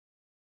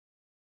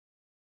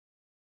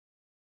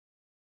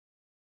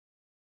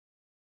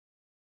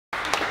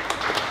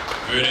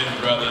Greetings,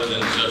 brothers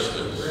and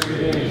sisters.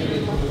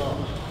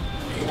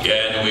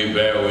 Again, we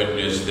bear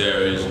witness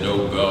there is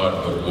no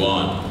God but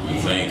one. We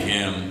thank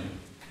him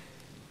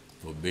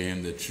for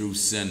being the true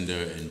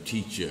sender and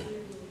teacher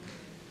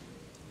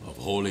of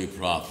holy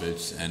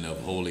prophets and of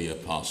holy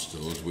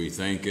apostles. We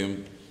thank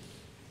him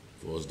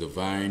for his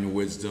divine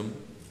wisdom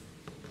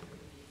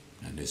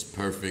and his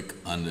perfect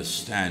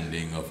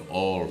understanding of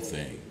all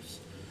things.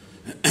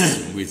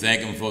 We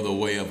thank him for the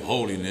way of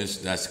holiness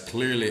that's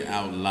clearly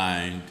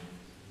outlined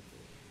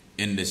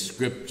in the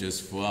scriptures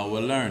for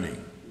our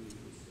learning.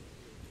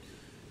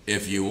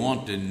 If you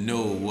want to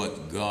know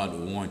what God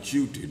wants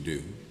you to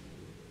do,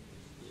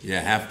 you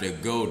have to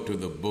go to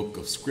the book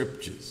of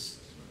scriptures.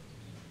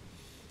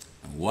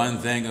 And one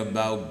thing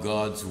about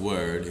God's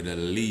word, it'll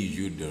lead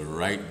you the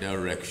right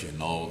direction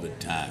all the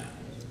time.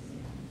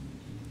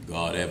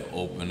 God have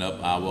opened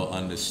up our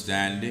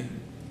understanding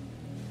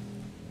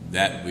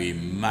that we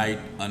might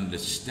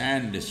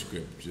understand the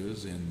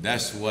scriptures, and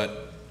that's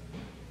what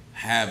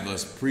have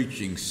us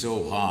preaching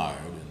so hard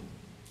and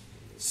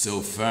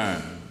so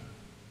firm.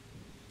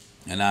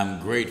 And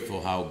I'm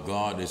grateful how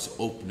God is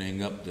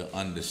opening up the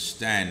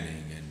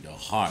understanding and the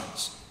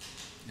hearts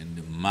and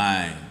the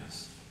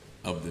minds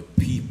of the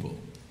people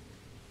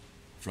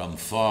from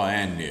far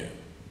and near.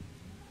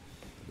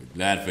 We're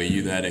glad for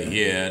you that are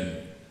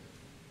here.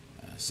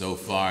 And so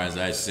far, as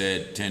I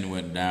said, 10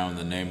 went down in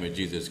the name of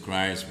Jesus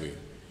Christ.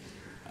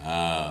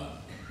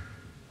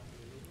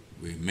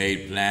 We've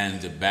made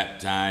plans to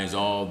baptize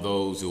all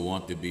those who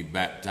want to be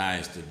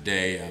baptized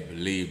today. I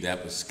believe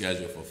that was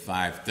scheduled for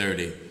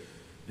 5:30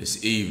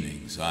 this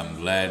evening. So I'm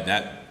glad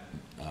that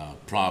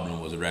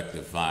problem was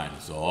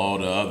rectified. So all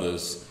the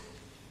others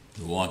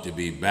who want to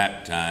be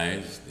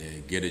baptized,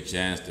 they get a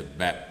chance to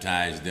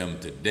baptize them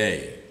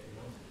today.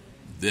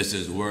 This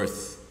is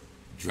worth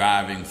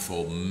driving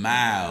for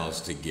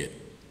miles to get.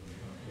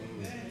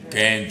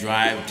 Can't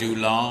drive too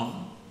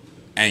long,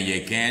 and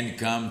you can't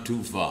come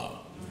too far,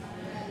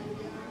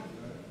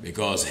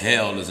 because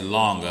hell is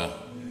longer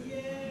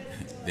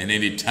than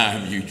any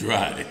time you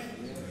drive.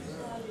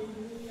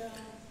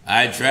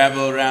 I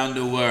travel around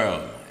the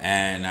world,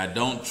 and I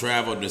don't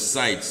travel to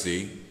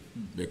sightsee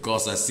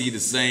because I see the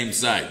same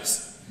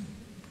sights,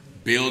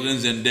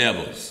 buildings and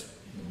devils.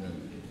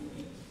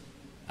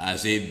 I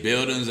see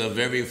buildings of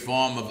every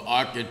form of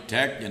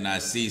architect, and I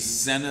see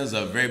sinners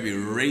of every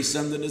race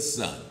under the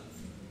sun.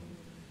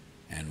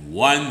 And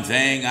one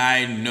thing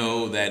I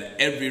know that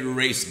every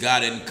race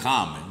got in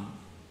common: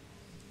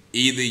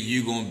 either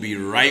you're going to be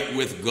right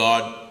with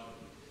God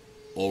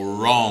or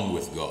wrong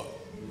with God.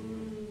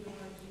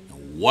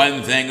 And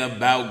one thing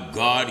about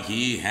God,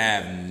 he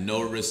have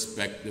no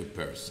respect of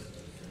person.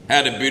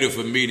 Had a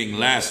beautiful meeting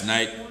last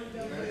night.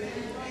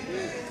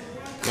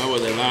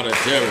 Covered a lot of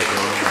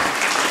territory.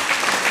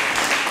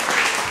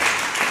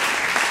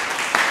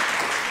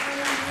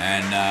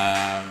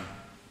 And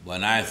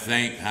when I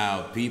think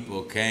how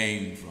people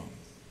came from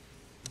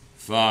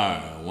far,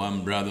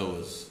 one brother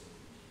was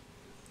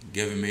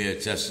giving me a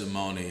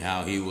testimony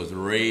how he was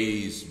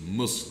raised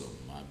Muslim,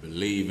 I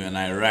believe in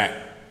Iraq.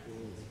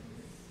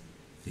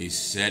 He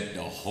said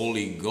the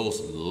Holy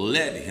Ghost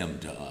led him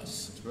to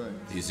us. Right.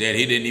 He said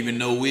he didn't even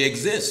know we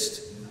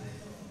exist.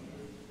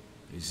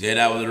 He said,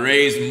 I was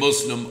raised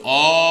Muslim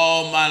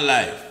all my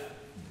life.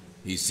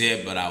 He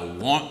said, but I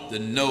want to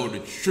know the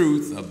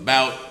truth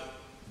about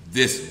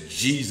this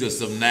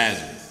Jesus of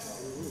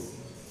Nazareth.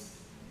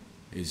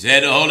 He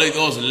said the Holy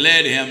Ghost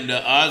led him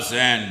to us,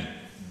 and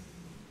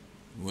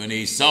when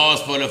he saw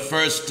us for the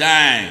first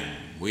time,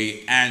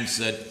 we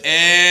answered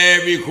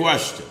every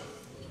question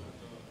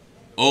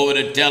over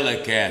the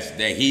telecast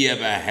that he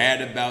ever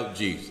had about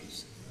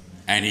Jesus.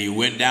 And he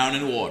went down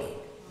in water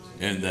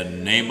in the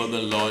name of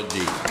the Lord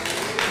Jesus.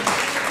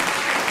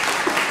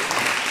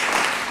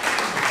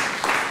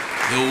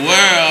 The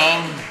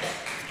world,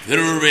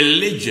 through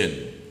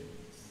religion,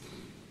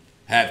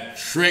 have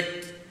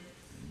tricked,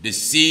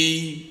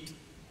 deceived,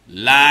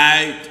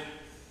 lied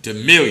to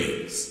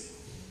millions.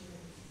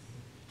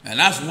 And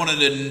that's one of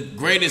the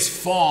greatest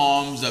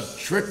forms of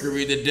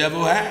trickery the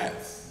devil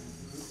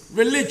has.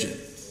 Religion.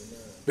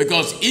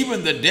 Because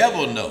even the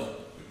devil knows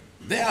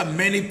there are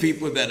many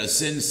people that are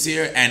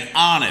sincere and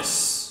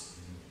honest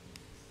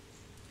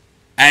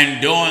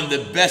and doing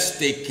the best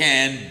they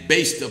can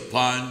based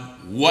upon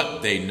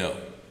what they know.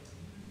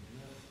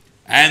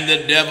 And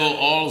the devil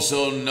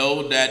also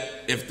knows that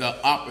if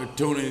the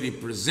opportunity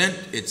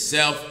presents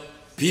itself,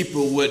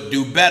 people would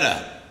do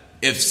better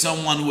if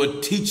someone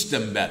would teach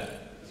them better.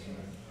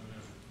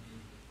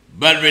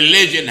 But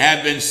religion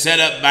has been set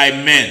up by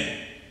men.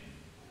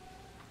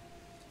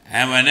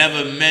 And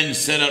whenever men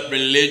set up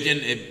religion,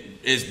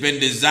 it's been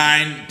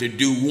designed to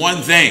do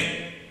one thing: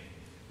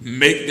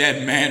 make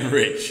that man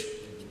rich.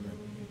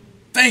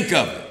 Think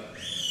of it.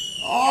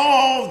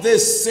 All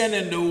this sin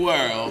in the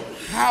world,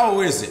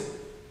 how is it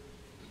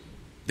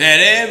that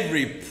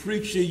every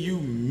preacher you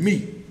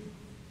meet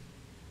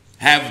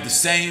have the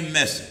same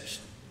message?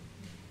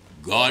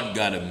 God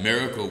got a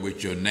miracle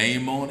with your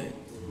name on it.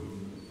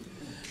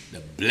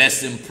 The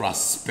blessing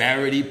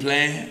prosperity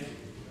plan.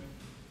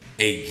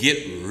 a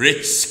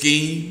get-rich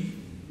scheme.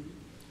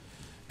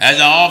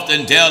 As I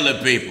often tell the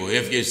people,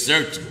 if you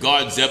search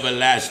God's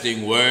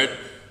everlasting word,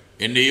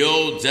 in the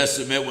Old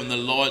Testament when the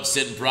Lord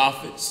sent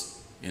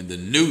prophets, in the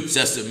New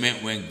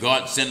Testament when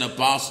God sent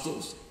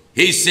apostles,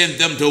 he sent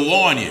them to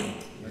warn you.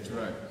 That's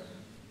right.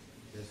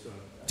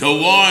 To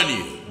warn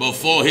you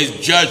before his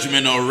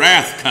judgment or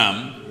wrath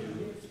come.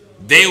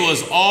 They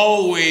was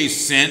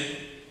always sent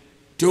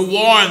to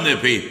warn the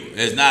people.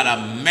 There's not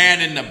a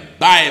man in the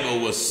Bible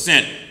was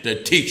sent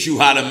to teach you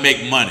how to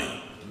make money.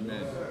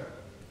 Amen.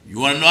 You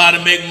want to know how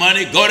to make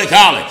money? Go to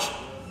college.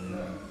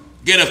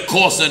 Get a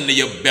course under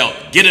your belt.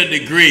 Get a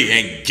degree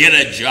and get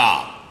a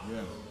job.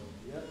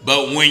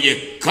 But when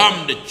you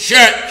come to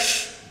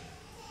church,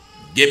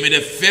 give me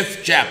the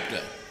 5th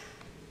chapter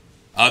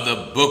of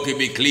the book of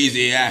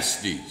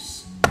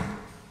Ecclesiastes.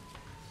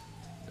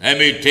 Let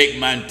me take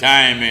my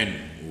time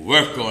and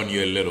work on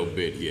you a little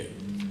bit here.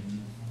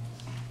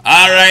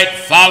 All right,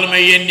 follow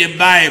me in your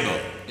Bible.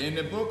 In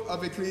the book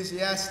of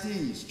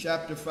Ecclesiastes,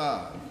 chapter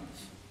 5,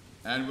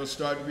 and we'll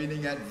start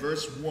reading at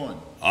verse 1.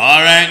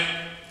 All right.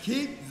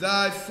 Keep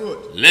thy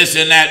foot.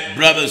 Listen at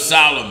Brother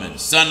Solomon,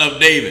 son of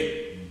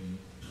David.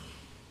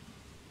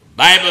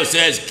 Bible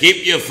says,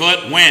 keep your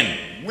foot when?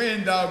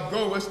 When thou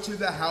goest to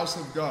the house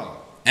of God.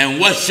 And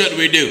what should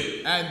we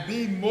do? And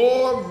be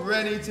more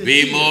ready to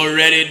be hear. More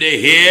ready to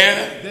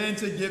hear. Than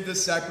to give the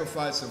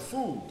sacrifice of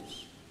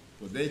fools.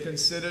 For they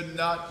consider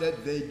not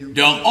that they do.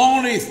 The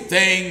only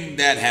thing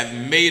that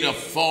have made a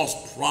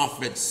false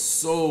prophet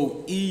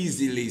so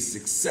easily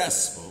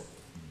successful,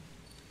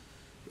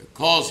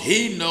 because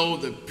he know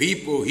the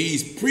people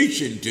he's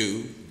preaching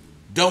to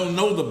don't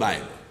know the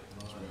Bible.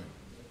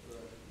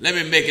 Let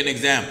me make an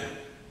example.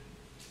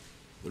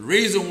 The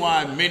reason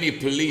why many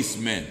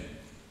policemen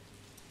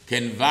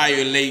can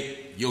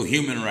violate your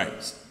human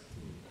rights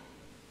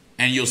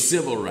and your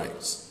civil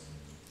rights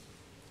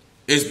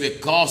is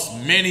because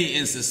many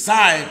in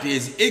society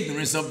is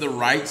ignorant of the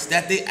rights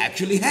that they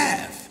actually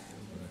have.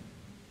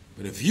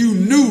 But if you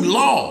knew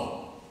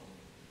law,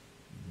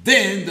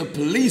 then the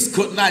police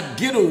could not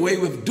get away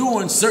with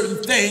doing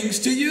certain things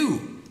to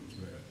you.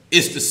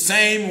 It's the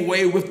same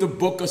way with the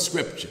book of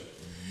Scripture.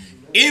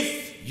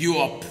 If you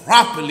are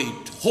properly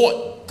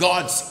taught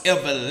God's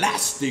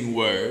everlasting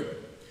word,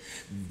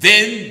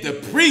 then the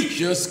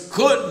preachers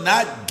could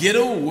not get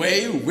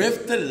away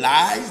with the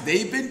lies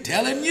they've been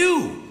telling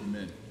you.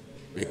 Amen.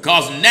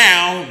 Because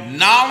now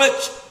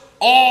knowledge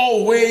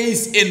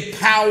always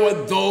empower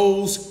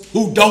those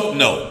who don't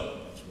know.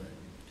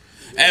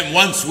 And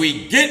once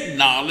we get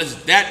knowledge,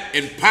 that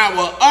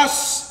empower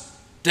us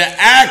to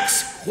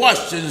ask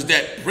questions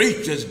that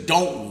preachers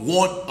don't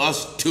want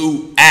us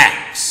to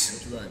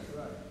ask. That's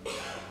right.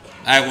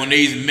 Like when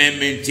these men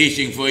been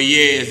teaching for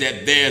years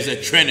that there's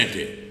a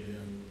Trinity.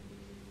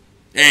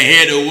 And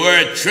here the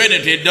word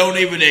Trinity don't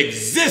even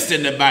exist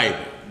in the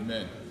Bible.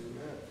 Amen.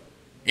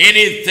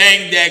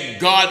 Anything that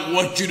God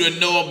wants you to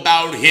know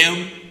about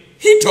him,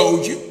 he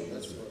told you.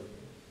 That's right.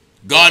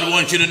 God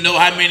wants you to know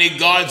how many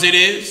gods it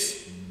is.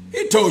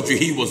 He told you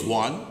he was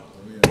one. Oh,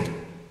 yeah.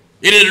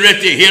 It is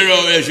written, "Hear,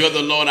 O Israel,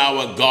 the Lord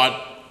our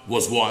God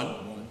was one."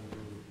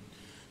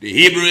 The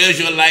Hebrew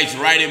Israelites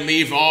writing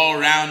me from all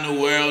around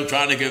the world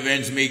trying to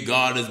convince me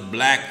God is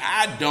black.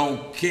 I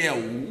don't care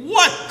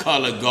what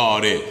color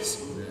God is.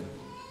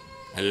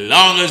 As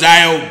long as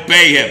I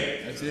obey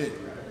him. That's it.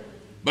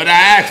 But I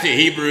asked the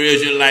Hebrew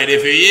Israelite,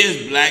 if he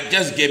is black,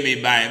 just give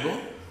me Bible.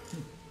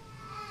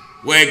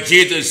 Where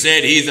Jesus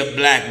said he's a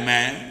black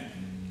man.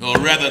 Or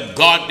rather,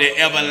 God the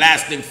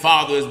everlasting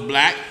Father is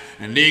black.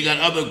 And then you got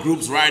other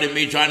groups writing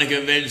me trying to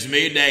convince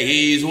me that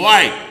he's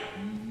white.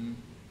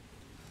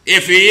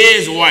 If he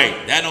is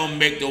white, that don't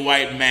make the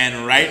white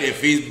man right.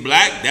 If he's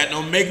black, that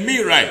don't make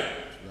me right.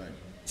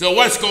 So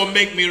what's going to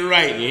make me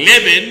right?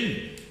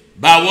 Living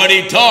by what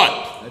he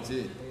taught. That's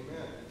it.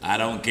 I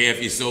don't care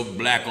if you're so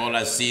black, all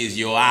I see is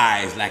your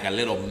eyes like a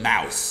little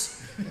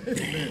mouse.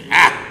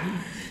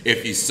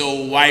 If you're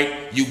so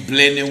white, you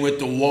blend in with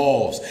the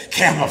walls.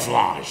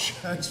 Camouflage.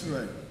 That's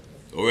right.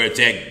 Or it's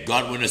that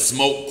God, when the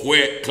smoke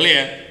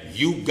clear,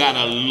 you got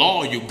a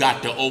law you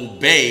got to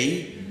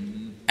obey.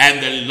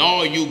 And the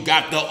law you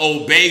got to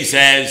obey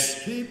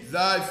says, keep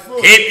thy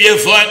foot. Keep your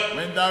foot.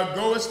 When thou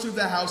goest to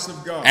the house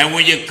of God. And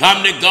when you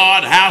come to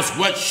God's house,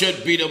 what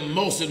should be the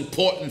most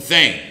important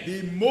thing?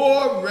 Be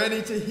more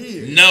ready to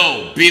hear.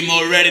 No, be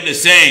more ready to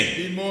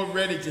sing. Be more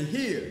ready to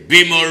hear.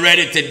 Be more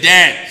ready to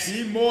dance.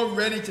 Be more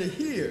ready to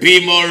hear.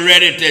 Be more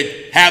ready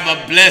to have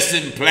a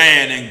blessing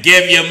plan and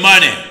give your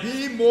money.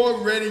 Be more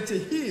ready to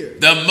hear.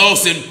 The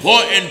most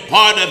important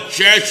part of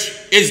church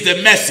is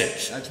the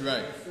message. That's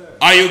right.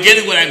 Are you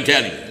getting what I'm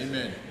telling you?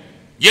 Amen.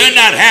 You're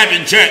not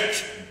having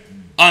church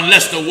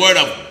unless the word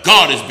of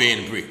God is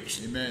being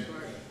preached. Amen.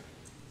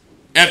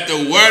 If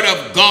the word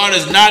of God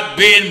is not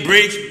being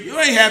preached, you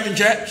ain't having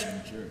church.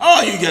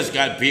 Oh, you just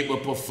got people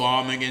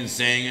performing and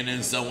singing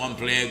and someone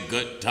play a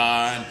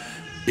guitar and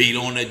beat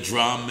on the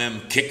drum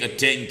and kick a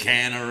tin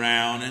can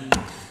around,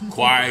 and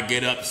choir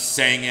get up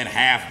singing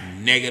half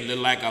naked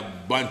like a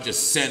bunch of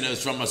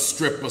sinners from a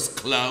strippers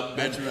club.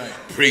 That's and right.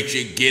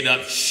 Preacher get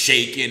up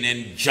shaking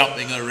and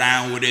jumping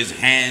around with his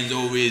hands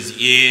over his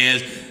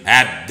ears.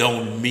 That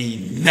don't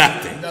mean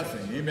nothing.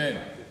 Nothing.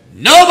 Amen.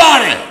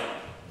 Nobody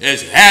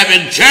is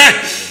having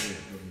church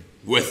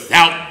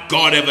without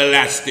God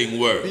everlasting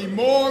word. Be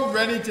more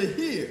ready to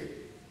hear.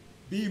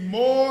 Be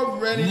more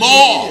ready to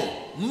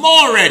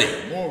More ready.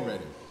 hear. More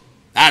ready.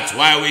 That's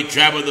why we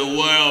travel the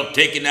world,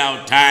 taking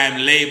our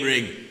time,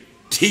 laboring,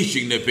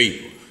 teaching the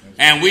people.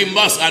 And we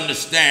must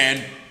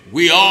understand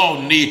we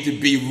all need to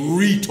be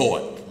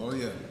retaught. Oh,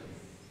 yeah.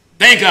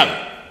 Think of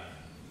it.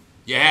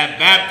 You have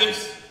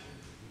Baptists,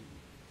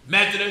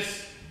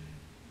 Methodists,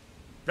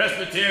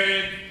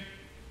 Presbyterian,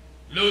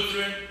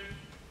 Lutheran,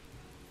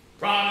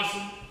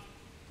 Protestant,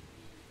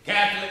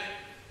 Catholic,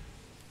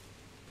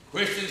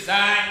 Christian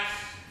Science,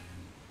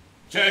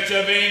 Church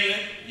of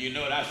England. You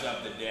know that's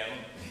of the devil.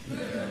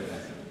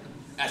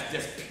 That's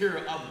just pure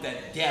of the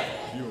devil.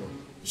 Pure.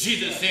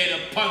 Jesus said,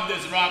 upon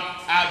this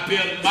rock I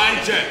build my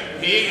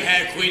church. He ain't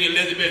had Queen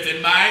Elizabeth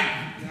in mind.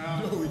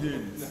 No, he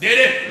didn't. Did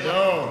it?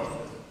 No.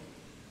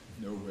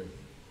 No way.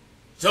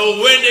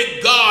 So when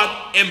did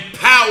God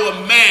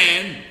empower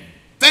man?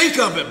 Think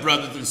of it,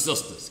 brothers and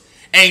sisters.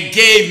 And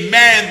gave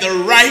man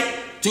the right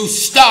to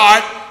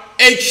start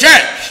a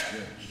church.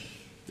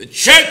 The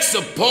church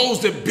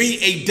supposed to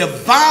be a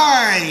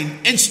divine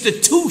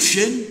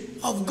institution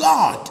of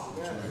God.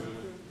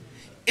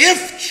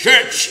 If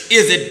church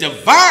is a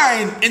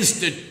divine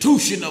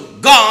institution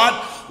of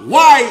God,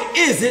 why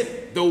is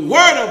it the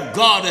word of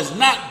God is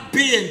not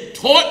being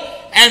taught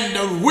and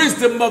the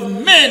wisdom of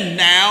men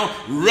now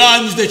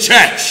runs the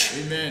church?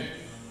 Amen.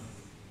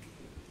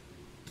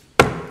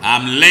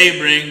 I'm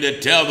laboring to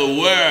tell the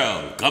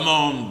world, come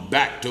on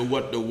back to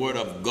what the word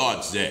of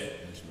God said.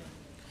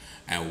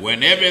 And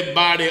when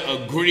everybody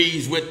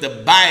agrees with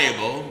the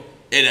Bible,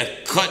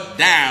 it'll cut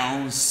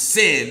down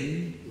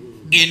sin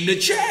in the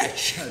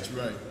church. That's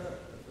right.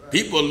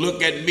 People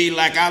look at me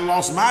like I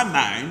lost my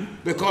mind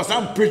because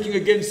I'm preaching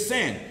against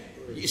sin.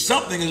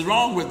 Something is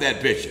wrong with that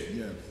picture.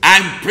 Yeah.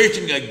 I'm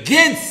preaching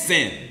against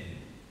sin.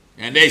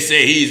 And they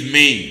say he's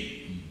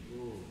mean.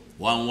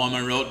 One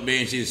woman wrote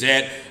me and she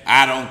said,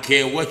 I don't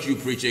care what you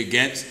preach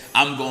against.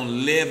 I'm going to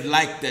live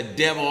like the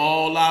devil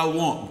all I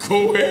want.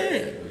 Go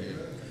ahead.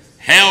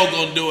 Hell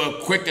going to do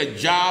a quicker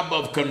job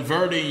of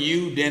converting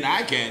you than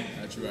I can.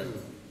 That's right.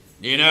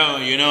 You know,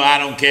 I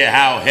don't care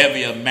how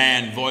heavy a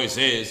man's voice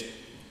is.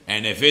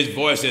 And if his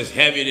voice is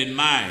heavier than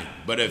mine,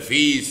 but if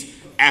he's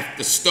at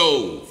the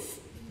stove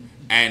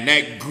and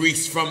that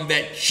grease from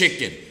that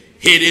chicken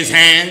hit his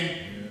hand,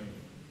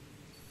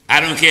 I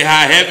don't care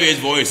how heavy his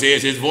voice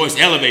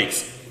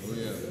elevates. Oh,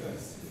 yeah.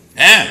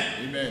 Yeah.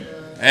 Amen.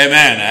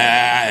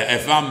 Amen.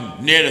 If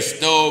I'm near the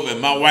stove and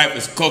my wife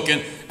is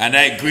cooking and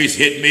that grease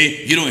hit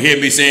me, you don't hear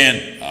me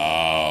saying,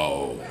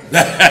 oh.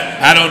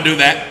 I don't do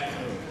that.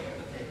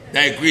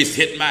 That grease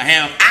hit my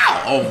hand.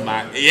 Ow! Oh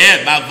my.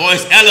 Yeah, my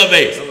voice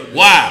elevates.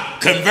 Why?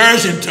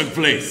 Conversion took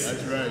place.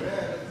 That's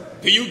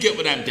right. Do you get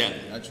what I'm telling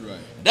you? That's right.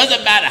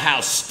 Doesn't matter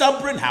how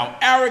stubborn, how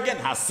arrogant,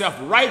 how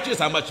self-righteous,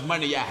 how much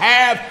money you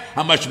have,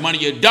 how much money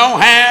you don't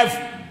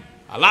have.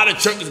 A lot of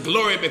churches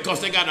glory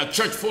because they got a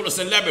church full of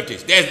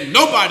celebrities. There's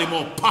nobody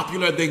more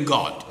popular than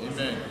God.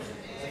 Amen.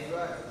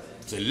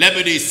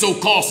 Celebrities,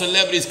 so-called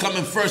celebrities, come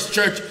in First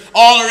Church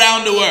all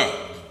around the world.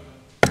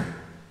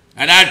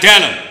 And I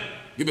tell them,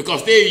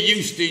 because they're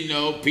used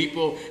to,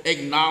 people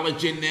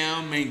acknowledging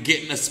them and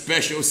getting a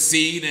special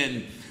seat.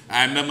 And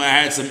I remember I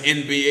had some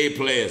NBA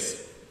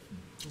players,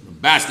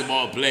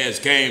 basketball players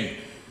came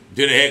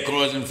to the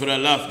headquarters in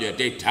Philadelphia.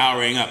 They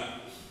towering up,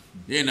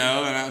 and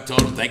I told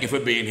them, thank you for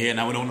being here, and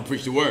I went on to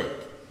preach the word.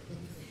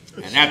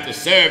 And after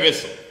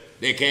service,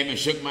 they came and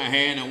shook my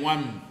hand, and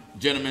one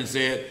gentleman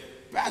said,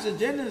 Pastor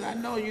Jennings, I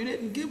know you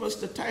didn't give us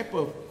the type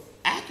of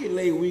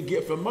accolade we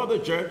get from other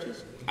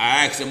churches.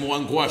 I asked him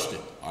one question,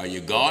 are you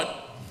God?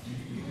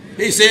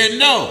 He said,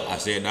 no. I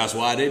said, that's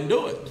why I didn't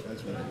do it.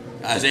 That's right.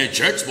 I said,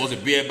 church is supposed to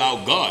be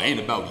about God,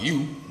 ain't about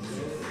you.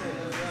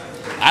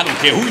 I don't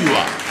care who you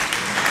are.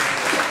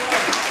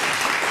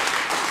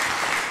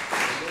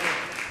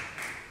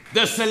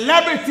 The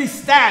celebrity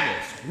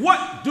status.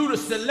 What do the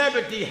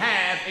celebrity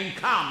have in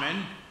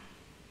common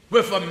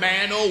with a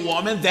man or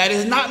woman that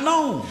is not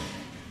known?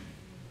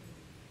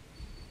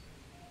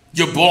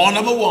 You're born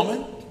of a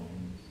woman.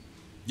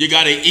 You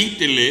got to eat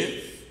to live.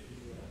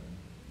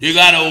 You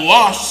got to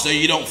wash so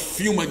you don't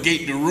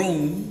fumigate the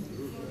room.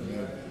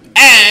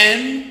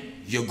 And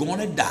you're going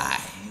to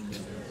die.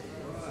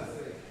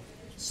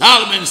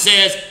 Solomon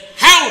says,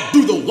 how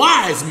do the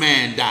wise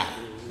man die?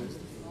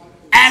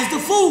 As the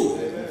fool.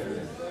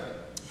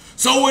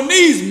 So when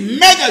these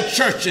mega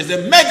churches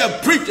and mega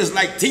preachers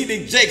like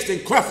T.D. Jakes and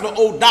Creflo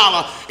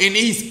O'Donnell and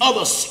these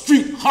other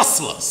street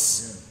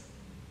hustlers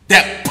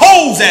that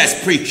pose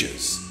as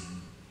preachers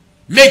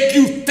make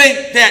you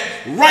think that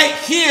right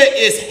here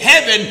is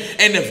heaven,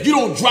 and if you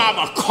don't drive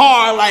a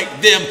car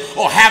like them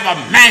or have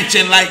a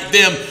mansion like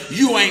them,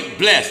 you ain't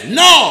blessed.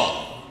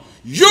 No,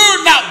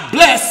 you're not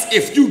blessed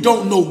if you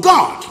don't know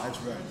God. That's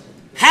right.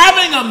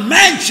 Having a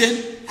mansion,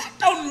 that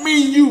don't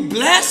mean you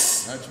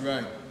blessed. That's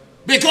right.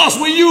 Because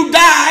when you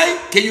die,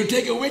 can you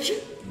take it with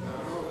you? No.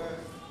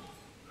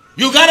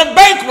 You got a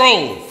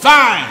bankroll,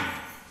 fine.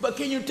 But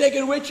can you take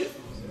it with you?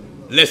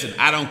 Listen,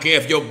 I don't care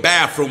if your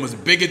bathroom is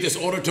big as this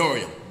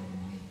auditorium,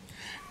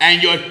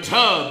 and your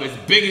tub as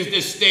big as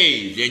this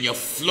stage, and you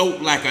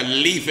float like a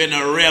leaf in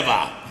a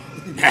river.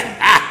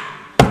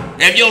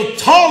 If your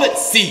toilet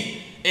seat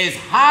is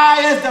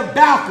high as the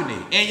balcony,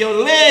 and your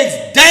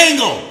legs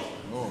dangle,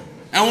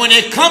 and when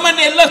they come and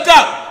they look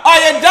up, are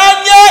you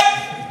done yet?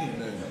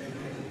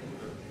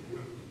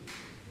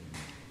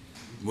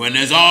 When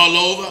it's all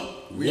over,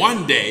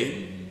 one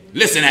day,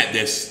 listen at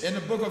this. In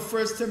the book of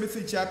 1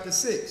 Timothy chapter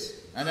 6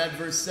 and at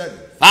verse 7.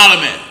 Follow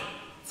me.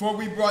 For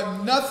we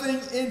brought nothing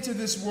into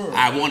this world.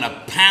 I want to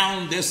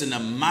pound this in the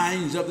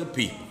minds of the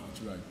people.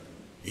 That's right.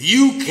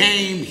 You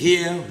came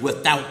here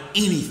without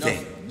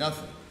anything.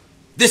 Nothing.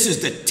 This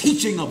is the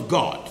teaching of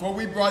God. For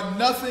we brought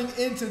nothing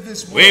into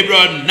this world. We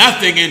brought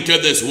nothing into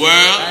this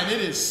world. And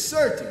it is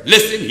certain.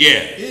 Listen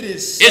here. It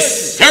is certain.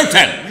 It's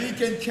certain. We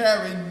can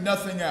carry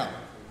nothing out.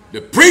 The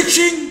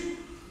preaching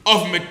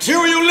of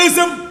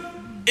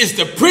materialism is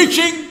the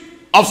preaching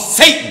of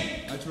Satan.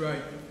 That's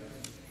right.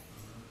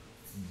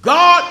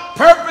 God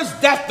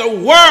purposed that the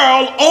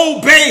world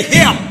obey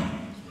him.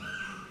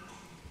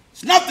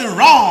 There's nothing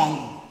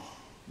wrong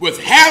with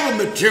having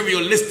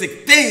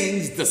materialistic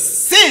things. The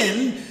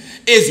sin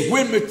is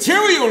when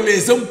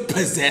materialism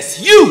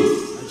possesses you.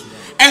 Right.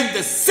 And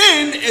the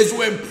sin is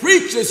when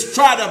preachers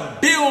try to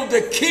build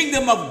the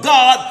kingdom of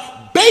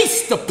God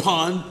based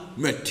upon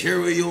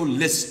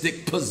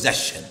materialistic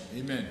possession.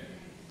 Amen.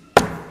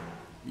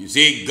 You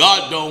see,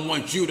 God don't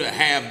want you to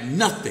have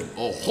nothing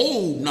or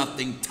hold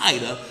nothing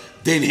tighter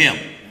than him.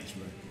 That's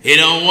right. He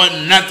don't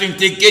want nothing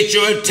to get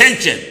your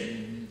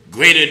attention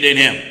greater than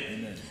him.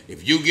 Amen.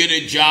 If you get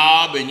a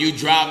job and you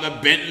drive a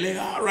Bentley,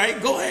 all right,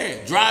 go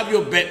ahead. Drive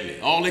your Bentley.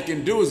 All it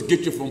can do is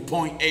get you from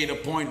point A to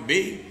point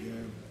B.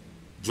 Yeah.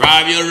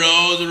 Drive your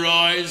Rolls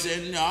Royce,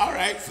 and all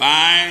right,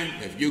 fine.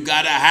 If you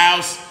got a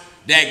house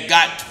that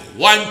got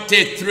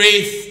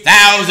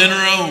 23,000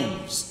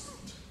 rooms,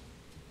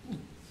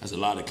 that's a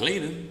lot of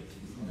cleaning.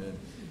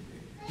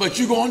 But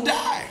you're going to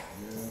die.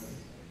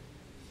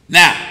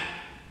 Now,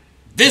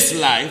 this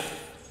life,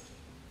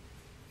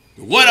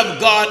 the Word of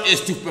God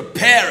is to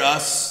prepare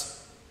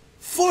us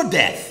for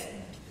death.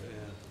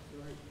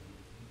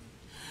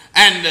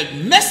 And the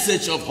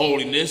message of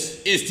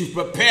holiness is to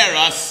prepare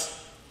us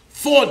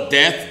for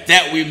death,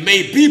 that we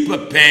may be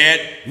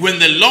prepared when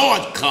the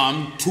Lord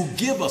comes to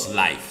give us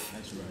life.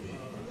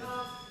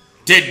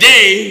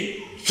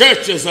 Today,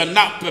 churches are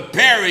not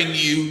preparing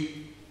you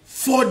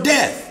for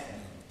death.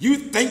 You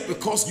think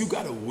because you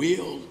got a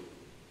will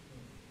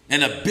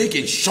and a big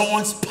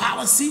insurance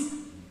policy,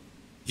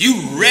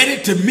 you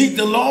ready to meet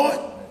the Lord?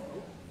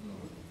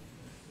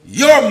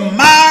 Your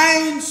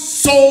mind,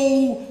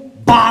 soul,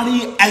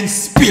 body, and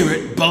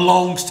spirit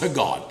belongs to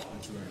God.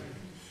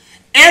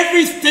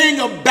 Everything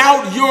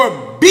about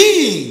your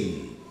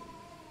being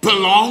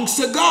belongs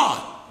to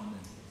God.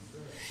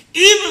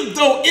 Even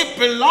though it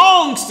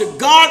belongs to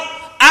God,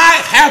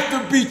 I have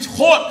to be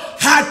taught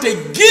how to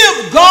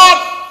give God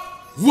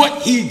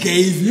what he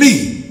gave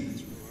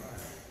me.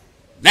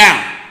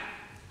 Now,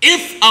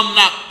 if I'm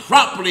not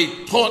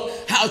properly taught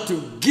how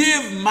to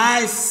give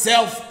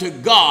myself to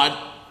God,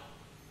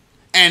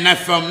 and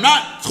if I'm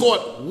not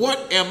taught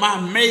what am I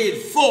made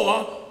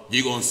for,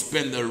 you're going to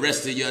spend the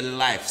rest of your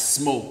life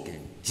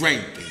smoking,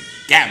 drinking,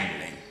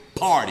 gambling,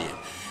 partying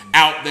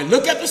out there.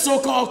 Look at the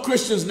so-called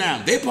Christians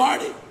now. They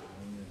party.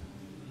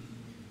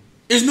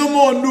 There's no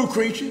more new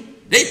creature.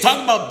 They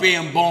talk about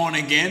being born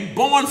again.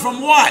 Born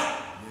from what?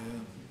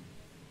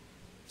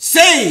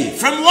 Saved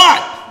from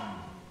what?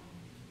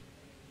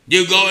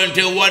 You go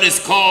into what is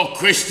called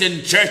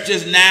Christian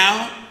churches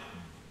now.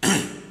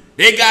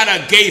 They got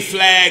a gay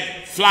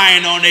flag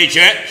flying on their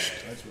church.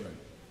 That's right.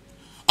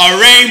 A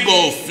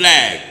rainbow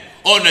flag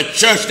on the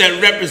church that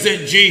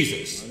represents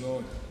Jesus.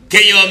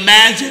 Can you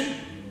imagine?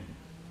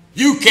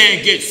 You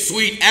can't get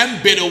sweet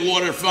and bitter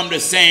water from the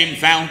same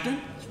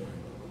fountain.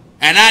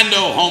 And I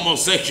know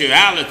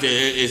homosexuality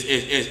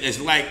is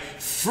like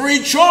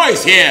free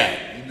choice here.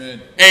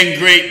 Amen. In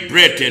Great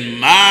Britain.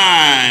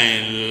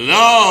 My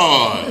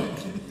Lord.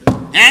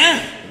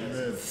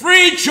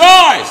 Free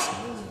choice.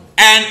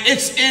 And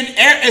it's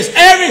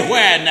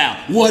everywhere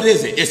now. What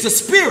is it? It's a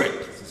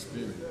spirit.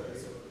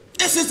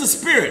 This is the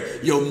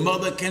spirit. Your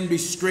mother can be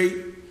straight.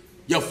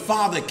 Your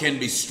father can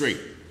be straight.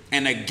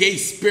 And a gay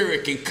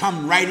spirit can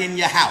come right in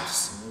your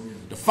house.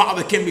 The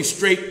father can be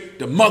straight,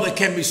 the mother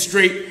can be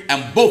straight,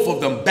 and both of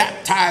them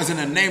baptized in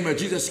the name of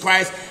Jesus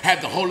Christ,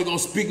 have the Holy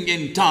Ghost speaking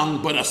in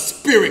tongues, but a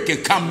spirit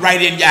can come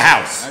right in your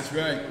house. That's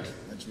right.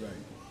 That's right.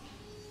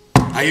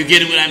 Are you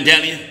getting what I'm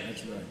telling you?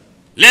 That's right.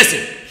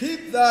 Listen.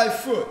 Keep thy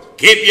foot.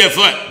 Keep your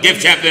foot. Give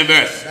chapter and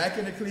verse. Back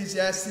in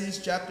Ecclesiastes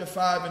chapter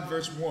 5 and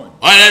verse 1.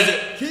 What is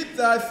it? Keep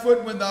thy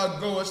foot when thou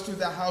goest to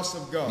the house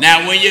of God.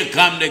 Now, when you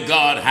come to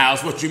God's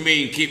house, what you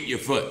mean keep your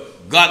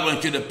foot? God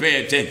wants you to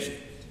pay attention.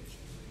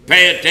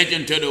 Pay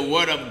attention to the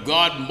word of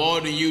God more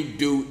than you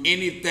do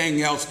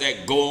anything else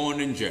that go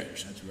on in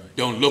church. That's right.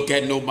 Don't look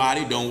at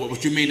nobody.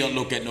 What you mean don't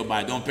look at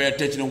nobody? Don't pay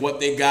attention to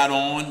what they got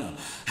on,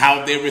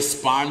 how they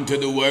respond to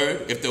the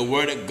word. If the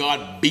word of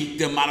God beat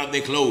them out of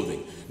their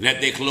clothing, let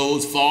their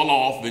clothes fall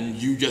off and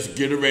you just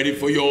get ready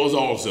for yours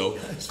also.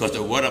 Because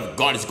the word of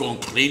God is going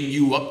to clean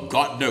you up.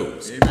 God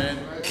knows. Amen.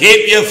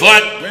 Keep your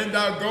foot. When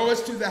thou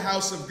goest to the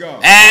house of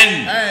God.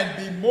 And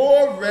be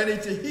more ready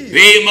to hear.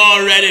 Be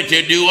more ready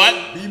to do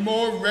what? Be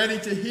more ready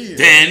to hear.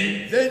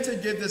 Then to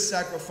give the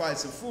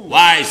sacrifice of food.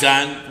 Why,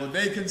 son? For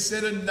they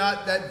consider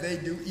not that they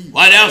do evil.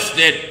 What else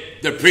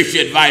did the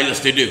preacher advise us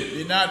to do?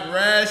 Be not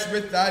rash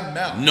with thy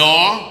mouth.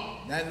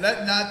 Nor. And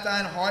let not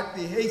thine heart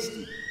be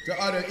hasty to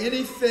utter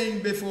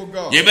anything before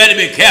God. You better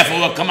be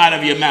careful what come out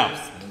of your mouth.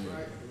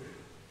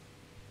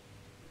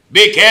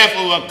 Be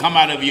careful what come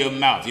out of your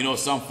mouth. You know,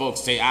 some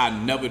folks say, I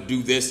never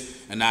do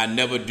this and I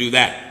never do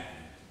that.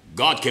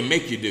 God can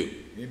make you do.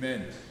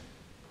 Amen.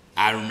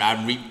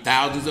 I meet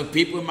thousands of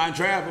people in my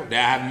travel that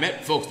I have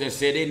met folks that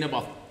said they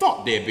never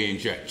thought they'd be in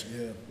church.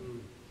 Yeah.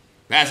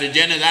 Pastor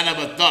Jennings, I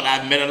never thought.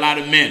 I've met a lot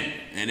of men.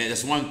 And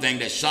that's one thing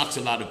that shocks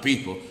a lot of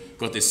people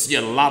because they see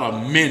a lot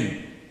of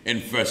men in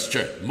First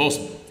Church.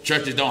 Most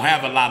churches don't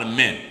have a lot of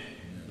men.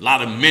 A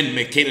lot of men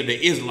may cater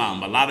to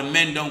Islam. A lot of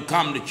men don't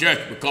come to church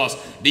because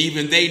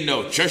even they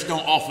know church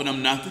don't offer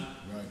them nothing.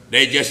 Right.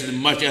 They just as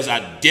much as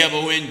a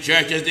devil in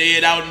church as they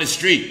is out in the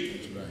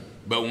street. Right.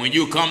 But when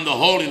you come to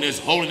holiness,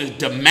 holiness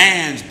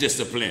demands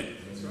discipline.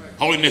 Right.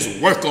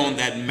 Holiness work on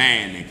that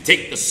man and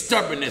take the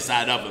stubbornness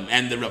out of him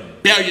and the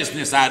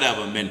rebelliousness out of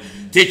him and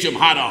teach him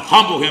how to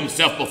humble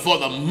himself before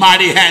the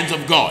mighty hands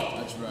of God.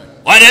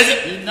 What is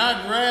it? Be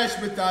not rash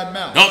with thy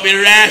mouth. Don't be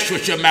rash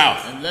with your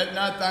mouth. And let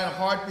not thine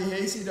heart be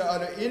hasty to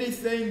utter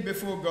anything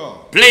before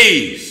God.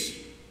 Please,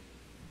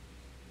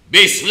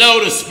 be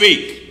slow to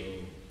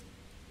speak.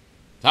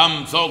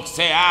 Some folks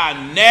say, I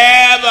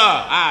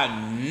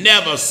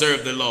never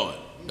serve the Lord.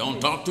 Don't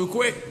talk too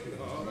quick.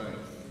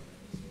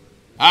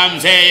 I'm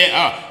saying,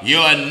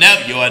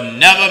 you'll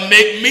never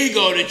make me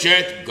go to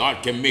church.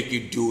 God can make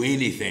you do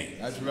anything.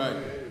 That's right.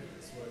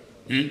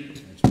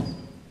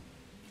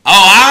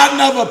 I'll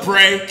never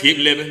pray. Keep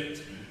living.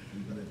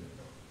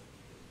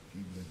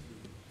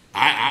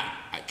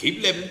 I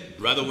keep living.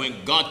 Brother,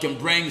 when God can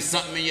bring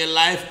something in your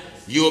life,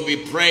 you'll be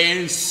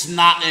praying,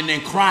 snotting,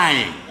 and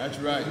crying. That's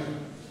right.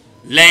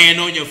 Laying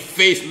on your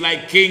face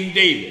like King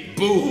David,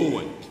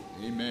 boo-hooing.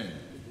 Amen.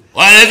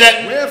 What is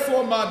it?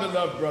 Wherefore, my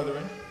beloved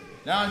brethren,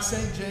 now in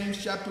St.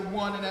 James chapter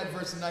 1 and at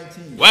verse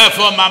 19.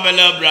 Wherefore, my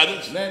beloved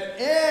brothers, let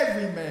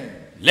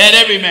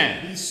every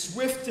man be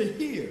swift to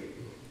hear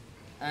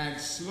and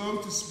slow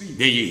to speak.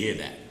 Did you hear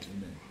that?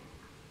 Amen.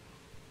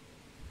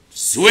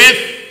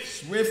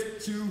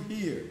 Swift to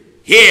hear.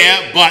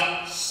 Hear,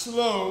 but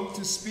slow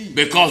to speak.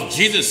 Because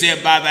Jesus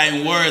said, by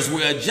thine words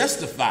we are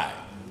justified,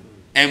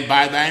 and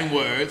by thine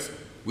words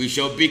we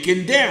shall be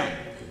condemned.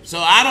 So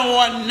I don't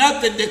want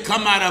nothing to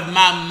come out of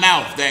my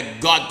mouth that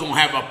God gonna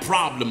have a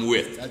problem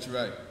with. That's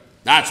right.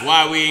 That's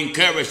why we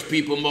encourage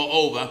people,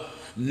 moreover,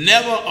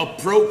 never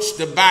approach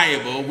the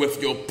Bible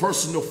with your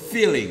personal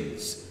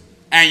feelings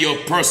and your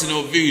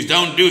personal views.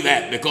 Don't do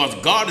that, because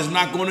God is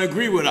not going to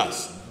agree with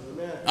us.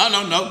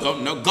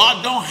 No.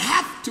 God don't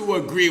have to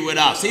agree with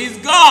us. He's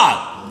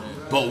God.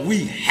 But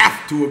we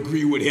have to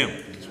agree with him.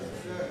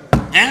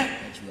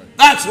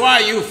 That's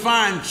why you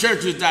find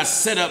churches that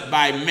set up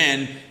by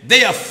men,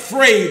 they're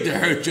afraid to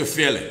hurt your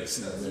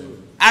feelings.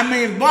 I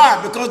mean,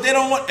 why? Because they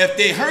don't want, if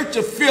they hurt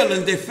your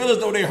feelings, they feel as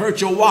though they hurt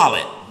your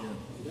wallet.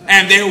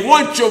 And they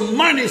want your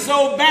money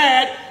so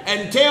bad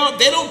until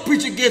they don't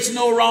preach against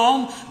no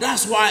wrong.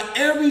 That's why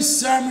every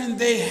sermon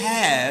they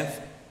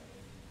have,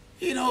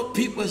 you know,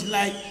 people's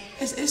like,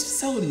 it's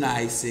so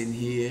nice in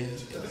here.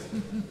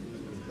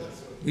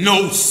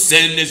 No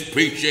sin is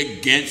preached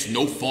against,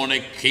 no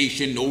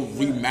fornication, no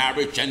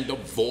remarriage and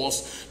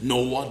divorce,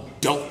 no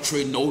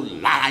adultery, no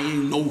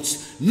lying,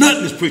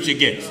 nothing is preached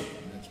against.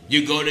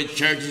 You go to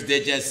churches,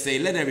 they just say,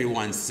 let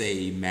everyone say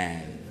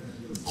amen.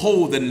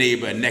 Hold the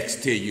neighbor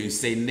next to you and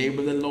say,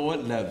 neighbor, the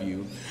Lord love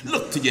you.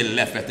 Look to your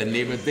left at the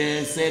neighbor there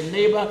and say,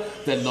 neighbor,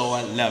 the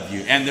Lord love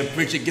you. And the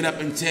preacher get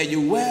up and tell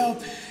you,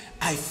 well,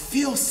 I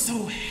feel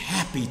so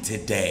happy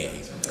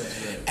today.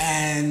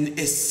 And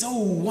it's so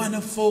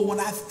wonderful when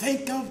I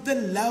think of the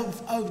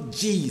love of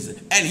Jesus.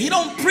 And he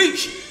don't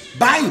preach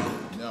Bible.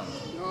 No.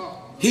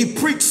 He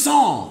preach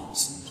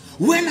songs.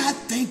 When I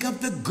think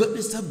of the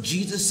goodness of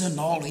Jesus and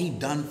all he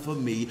done for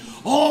me,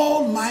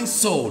 all my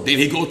soul. Then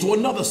he go to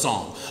another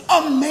song.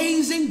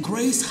 Amazing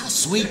grace, how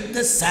sweet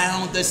the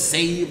sound that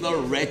saved a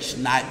wretch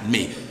like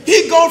me.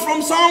 He go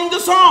from song to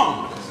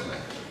song.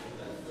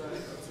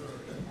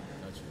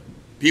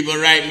 People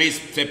write me,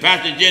 say,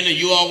 Pastor Jennings,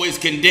 you always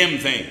condemn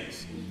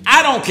things.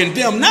 I don't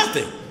condemn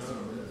nothing.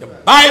 The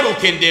Bible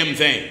condemns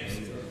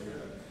things.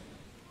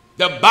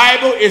 The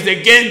Bible is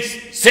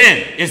against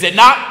sin, is it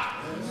not?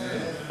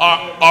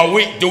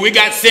 Do we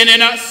got sin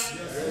in us?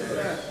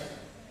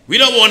 We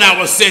don't want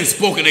our sin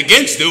spoken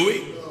against, do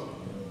we?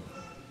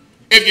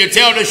 If you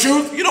tell the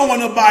truth, you don't want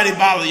nobody to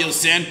bother your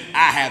sin.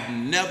 I have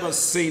never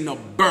seen a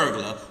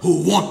burglar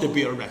who wants to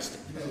be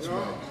arrested.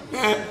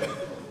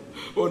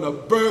 When a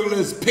burglar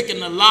is picking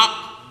the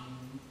lock,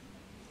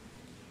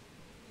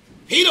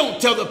 he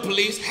don't tell the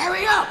police,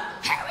 hurry up,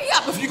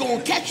 if you're going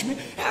to catch me,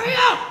 hurry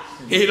up.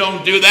 He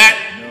don't do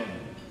that.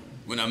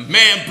 When a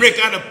man break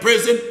out of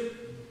prison,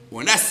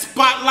 when that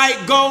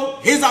spotlight go,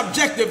 his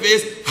objective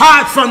is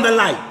hide from the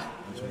light.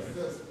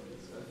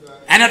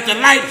 And if the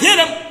light hit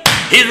him,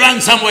 he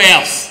runs somewhere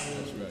else.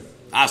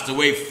 That's the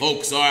way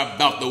folks are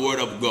about the word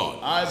of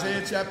God.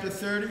 Isaiah chapter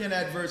 30 and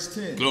at verse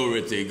 10.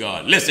 Glory to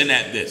God. Listen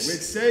at this.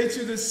 Which say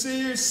to the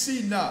seers,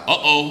 see not.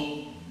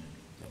 The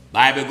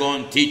Bible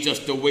going to teach us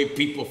the way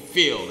people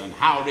feel and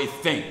how they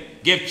think.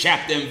 Give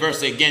chapter and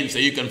verse again so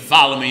you can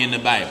follow me in the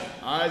Bible.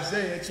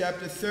 Isaiah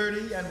chapter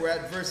 30 and we're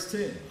at verse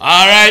 10.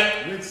 All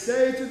right. Which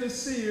say to the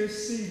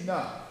seers, see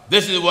not.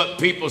 This is what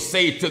people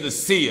say to the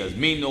seers,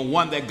 meaning the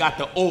one that got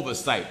the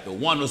oversight, the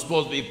one who's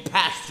supposed to be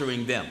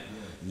pastoring them,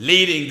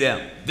 leading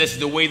them. This is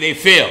the way they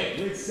feel.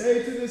 Which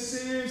say to the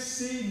seers,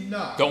 see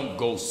not. Don't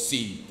go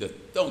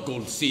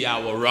see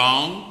our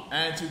wrong.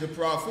 And to the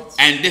prophets.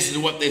 And this is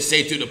what they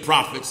say to the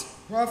prophets.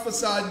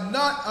 Prophesy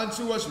not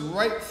unto us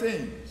right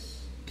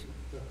things.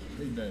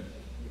 Amen.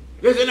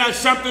 Isn't that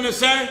something to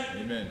say?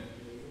 Amen.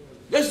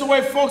 This is the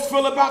way folks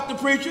feel about the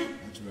preacher.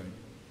 That's right.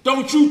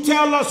 Don't you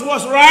tell us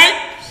what's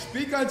right?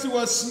 Speak unto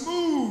us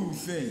smooth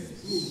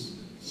things.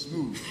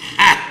 Smooth.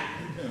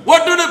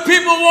 What do the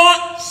people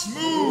want?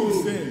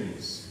 Smooth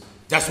things.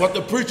 That's what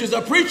the preachers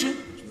are preaching.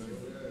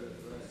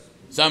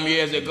 Some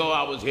years ago,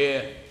 I was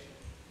here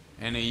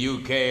in the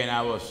UK and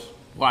I was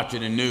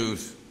watching the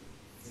news.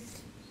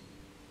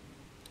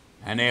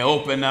 And they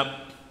opened up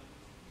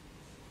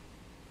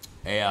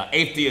an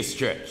atheist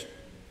church.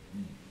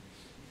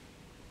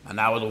 And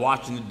I was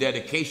watching the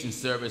dedication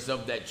service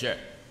of that church.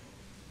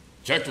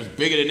 Church was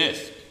bigger than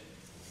this.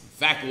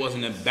 In fact, it was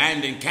an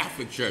abandoned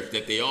Catholic church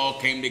that they all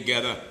came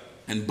together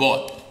and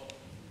bought.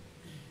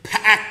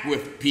 Packed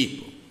with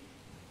people.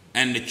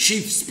 And the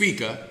chief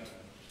speaker,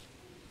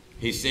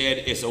 he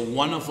said, it's a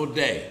wonderful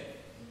day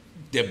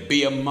to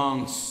be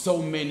among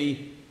so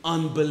many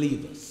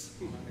unbelievers.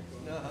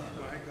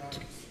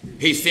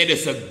 He said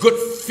it's a good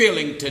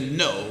feeling to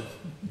know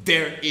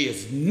there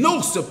is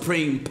no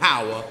supreme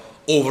power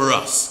over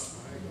us.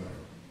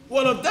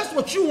 Well, if that's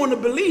what you want to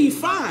believe,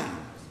 fine.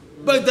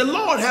 But the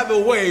Lord have a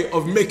way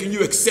of making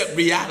you accept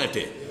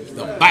reality.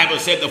 The Bible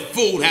said the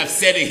fool have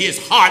said in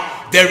his heart,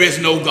 there is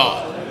no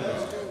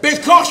God.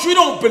 Because you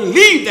don't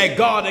believe that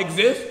God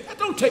exists, that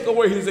don't take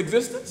away his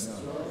existence.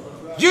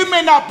 You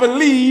may not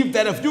believe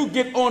that if you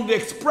get on the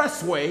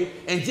expressway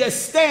and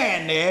just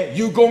stand there,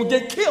 you're going to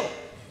get killed.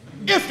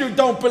 If you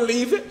don't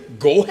believe it,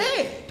 go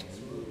ahead.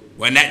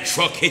 When that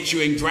truck hits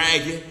you and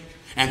drag you,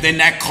 and then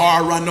that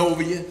car run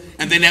over you,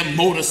 and then that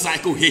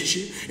motorcycle hits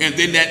you, and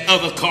then that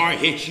other car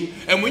hits you,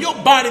 and when your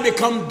body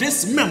becomes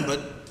dismembered,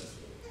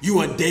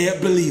 you a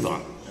dead believer.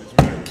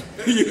 That's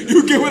right.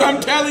 You get what I'm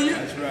telling you?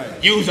 That's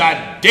right. You's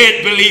a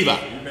dead believer.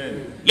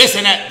 Amen.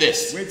 Listen at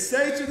this. Which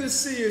say to the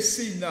seers,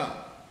 see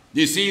not.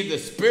 You see, the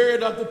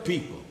spirit of the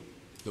people,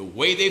 the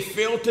way they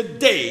feel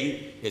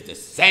today is the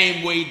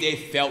same way they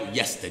felt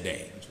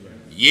yesterday.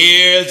 Right.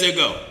 Years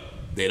ago.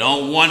 They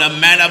don't want a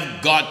man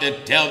of God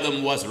to tell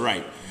them what's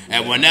right.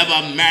 And whenever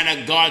a man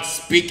of God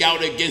speak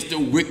out against the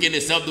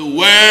wickedness of the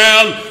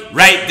world,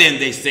 right then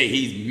they say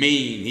he's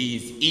mean,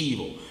 he's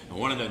evil. And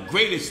one of the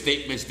greatest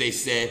statements they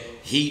said,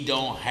 he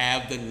don't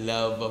have the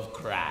love of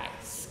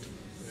Christ.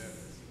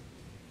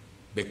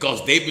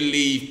 Because they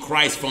believe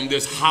Christ from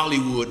this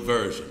Hollywood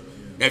version.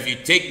 If you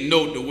take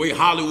note, the way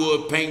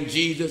Hollywood paint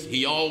Jesus,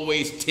 he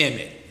always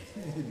timid.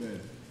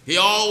 He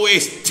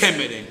always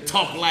timid and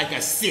talk like a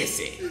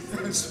sissy.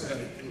 That's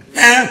right.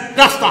 And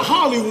that's the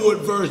Hollywood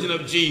version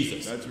of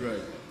Jesus. That's right.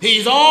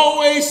 He's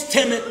always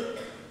timid.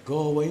 Go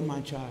away, my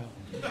child.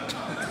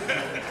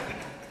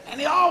 And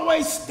he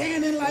always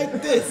standing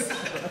like this.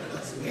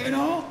 You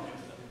know?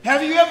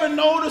 Have you ever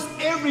noticed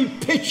every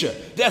picture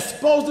that's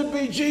supposed to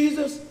be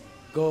Jesus?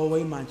 Go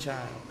away, my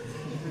child.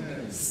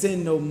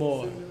 Sin no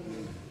more.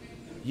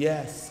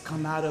 Yes,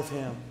 come out of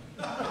him.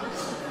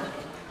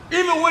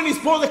 Even when he's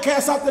supposed to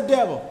cast out the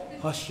devil,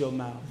 hush your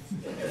mouth.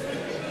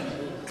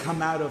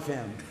 Come out of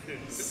him.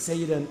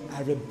 Satan,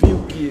 I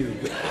rebuke you.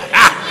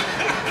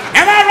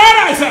 Am I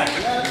right, I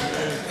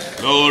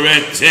say? Glory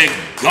to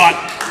God.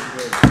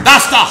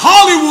 That's the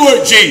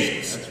Hollywood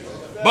Jesus.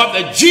 But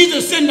the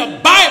Jesus in the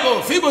Bible,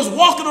 if he was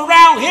walking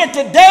around here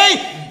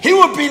today, he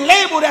would be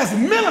labeled as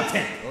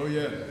militant. Oh,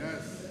 yeah.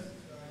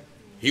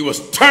 He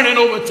was turning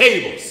over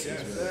tables.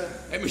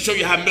 Let me show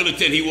you how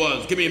militant he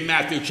was. Give me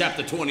Matthew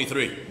chapter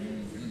 23.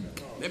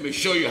 Let me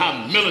show you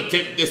how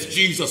militant this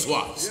Jesus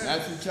was.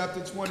 Matthew chapter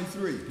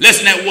 23.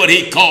 Listen at what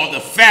he called the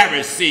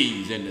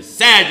Pharisees and the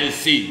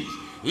Sadducees.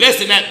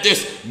 Listen at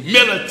this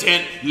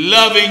militant,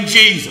 loving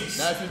Jesus.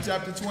 Matthew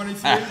chapter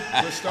 23,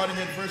 we're starting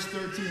at verse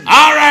 13.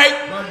 All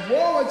right. But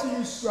woe unto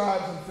you,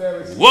 scribes and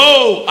Pharisees.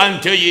 Woe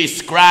unto ye,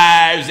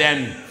 scribes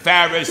and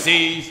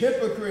Pharisees.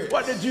 Hypocrites.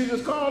 What did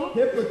Jesus call them?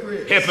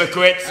 Hypocrites.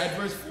 Hypocrites. At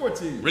verse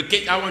 14.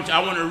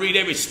 I want to read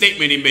every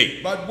statement he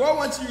made. But woe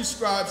unto you,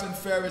 scribes and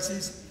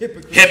Pharisees,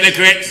 hypocrites.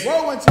 Hypocrites.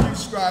 Woe unto you,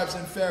 scribes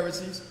and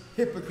Pharisees,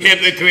 hypocrites.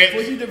 Hypocrites.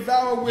 For you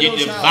devour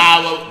widows' You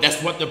devour.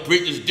 That's what the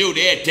preachers do.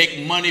 They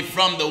take money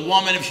from the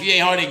woman if she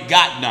ain't already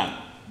got none.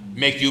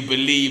 Make you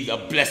believe a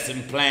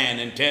blessing plan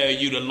and tell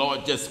you the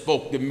Lord just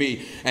spoke to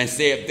me and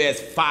say if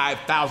there's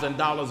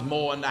 $5,000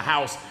 more in the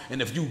house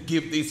and if you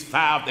give these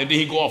five, and then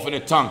he go off in the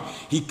tongue.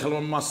 He call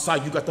on my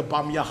side, you got to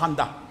buy me a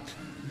Honda.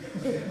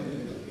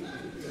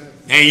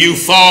 And you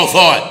fall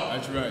for it.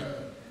 That's right.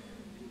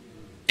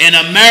 In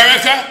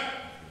America,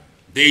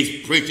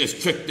 these preachers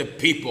trick the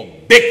people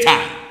big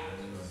time.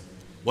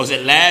 Was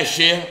it last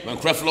year when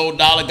Creflo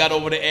Dollar got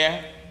over the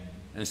air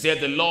and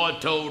said the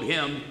Lord told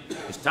him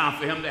it's time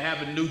for him to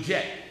have a new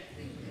jet?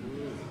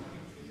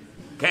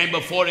 Came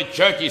before the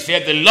church, he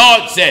said, the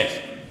Lord says,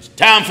 it's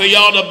time for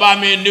y'all to buy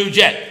me a new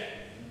jet.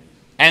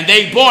 And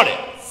they bought it,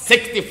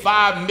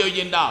 $65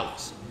 million.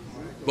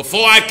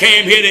 Before I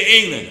came here to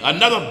England,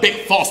 another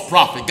big false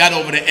prophet got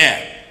over the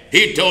air.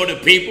 He told the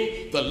people,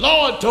 the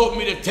Lord told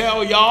me to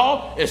tell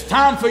y'all, it's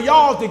time for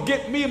y'all to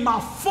get me my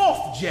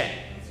fourth jet.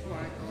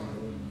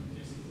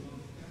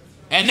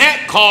 And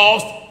that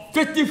cost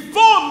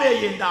 $54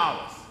 million.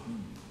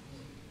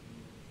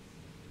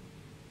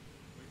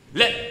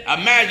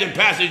 Imagine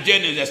Pastor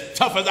Jennings, as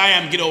tough as I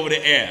am, get over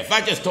the air. If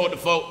I just told the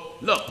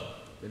folk, look,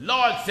 the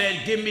Lord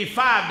said, give me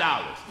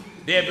 $5.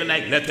 They'd be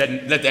like, let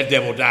that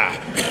devil die.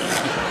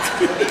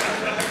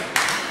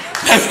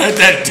 Let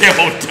that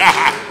devil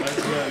die. That's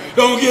right.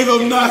 Don't give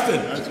him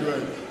nothing. That's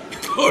right.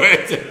 Glory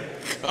to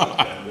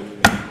God.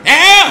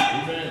 Yeah.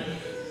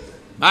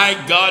 My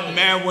God,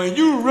 man, when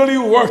you really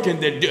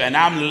working to do, and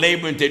I'm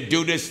laboring to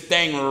do this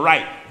thing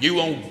right, you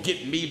won't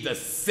get me the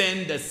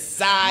sin the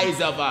size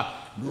of a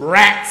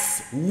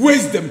rat's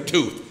wisdom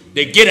tooth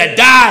to get a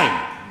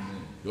dime.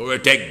 Glory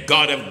to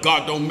God. If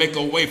God don't make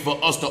a way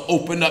for us to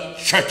open up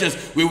churches,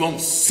 we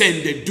won't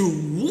send to do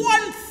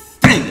one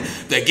thing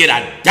to get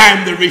a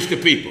dime to reach the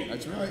people.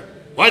 That's right.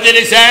 What did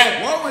he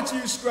say? Woe unto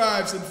you,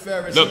 scribes and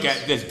Pharisees. Look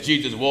at this.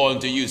 Jesus, woe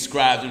unto you,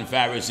 scribes and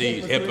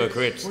Pharisees,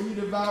 hypocrites. For you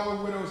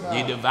devour widows' houses.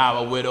 You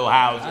devour widow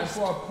houses. And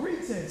for a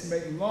pretense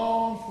make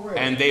long prayer.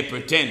 And they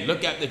pretend.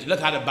 Look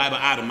how the Bible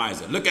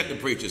itemizes it. Look at the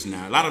preachers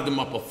now. A lot of them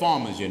are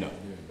performers, you know.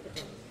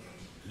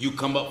 You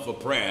come up for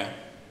prayer,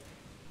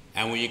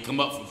 and when you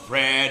come up for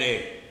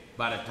prayer,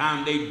 by the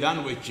time they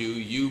done with you,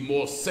 you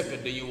more sicker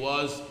than you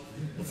was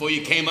before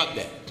you came up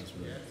there.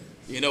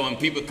 You know, when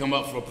people come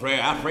up for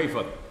prayer, I pray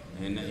for them,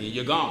 and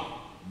you're gone.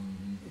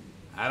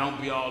 I don't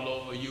be all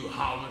over you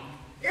hollering.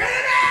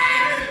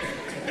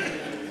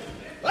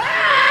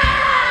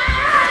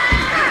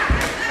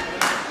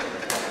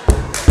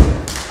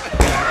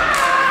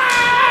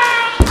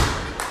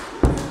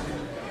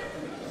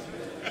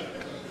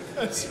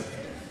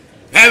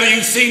 Haven't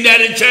you seen that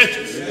in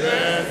churches?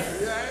 Yes.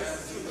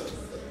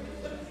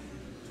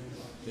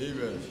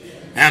 Amen.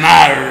 Am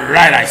I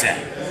right, I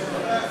said?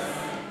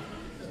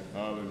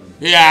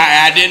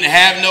 Yeah, I didn't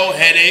have no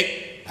headache.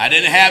 I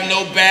didn't have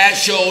no bad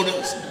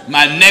shoulders.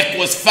 My neck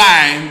was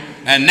fine.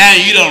 And now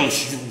you done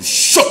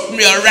shook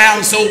me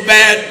around so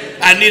bad,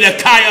 I need a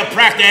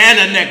chiropractor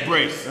and a neck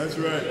brace. That's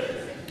right.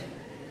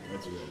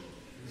 That's right.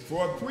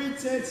 For a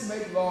pretense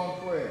make long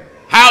prayer.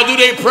 How do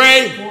they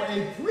pray? For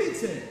a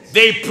pretense.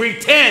 They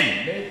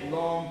pretend. Make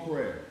long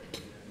prayer.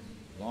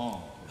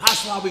 Long.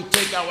 That's why we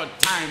take our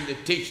time to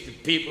teach the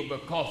people,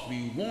 because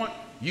we want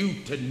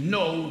you to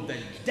know the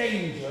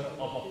danger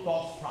of a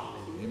false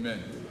prophet.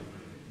 Amen. The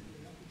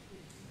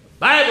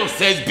Bible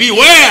says,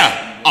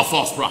 beware of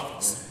false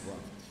prophets.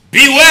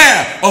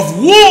 Beware of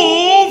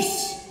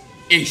wolves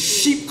in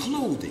sheep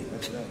clothing.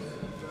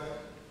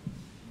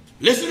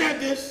 Listen at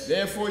this.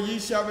 Therefore ye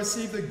shall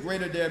receive the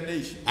greater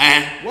damnation.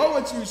 Woe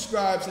unto you,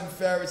 scribes and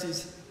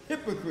Pharisees,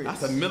 hypocrites.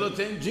 That's a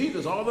militant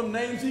Jesus. All them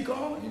names he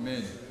called.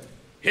 Amen.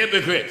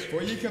 Hypocrites.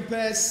 For you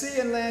compare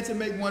sea and land to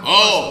make one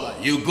proselyte.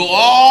 proselyte. You go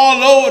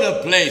all over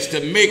the place to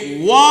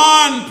make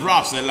one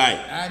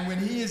proselyte. And when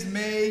he is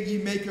made, ye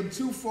make him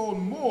twofold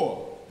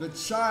more the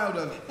child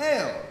of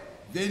hell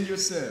than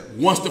yourself.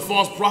 Once the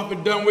false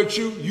prophet done with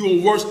you,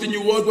 you're worse than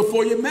you was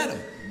before you met him.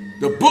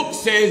 The book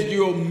says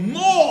you're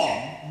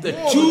more the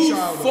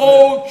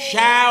twofold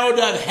child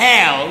of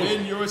hell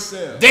than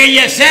yourself. Than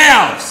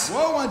yourselves.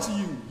 Woe unto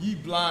you, ye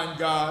blind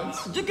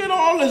guides. Look at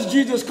all this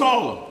Jesus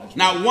called him.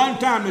 Now, one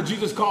time did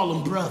Jesus call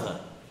him brother?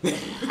 No, he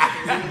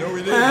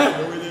didn't.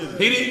 No, he didn't.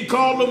 He didn't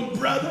call him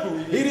brother. No,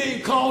 he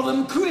didn't call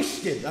him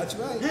Christian. That's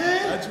right.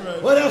 That's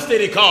right. What else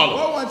did he call him?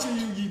 Woe unto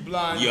you, ye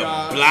blind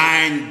guides. You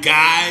blind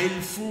guy.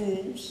 Ye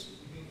fools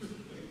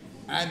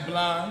and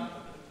blind.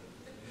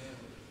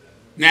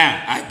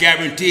 Now, I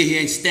guarantee he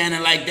ain't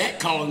standing like that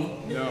calling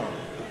him. No.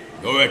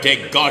 Glory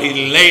to God. He's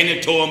laying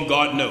it to him.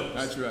 God knows.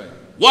 That's right.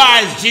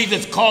 Why is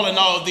Jesus calling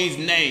all these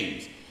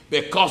names?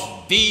 because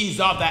these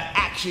are the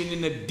action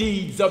and the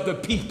deeds of the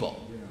people.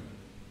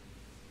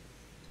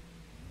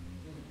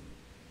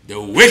 The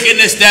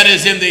wickedness that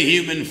is in the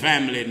human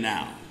family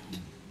now.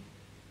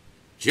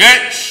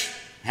 Church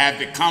have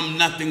become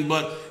nothing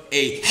but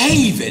a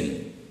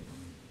haven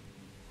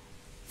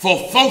for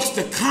folks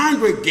to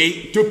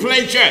congregate to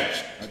play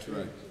church. That's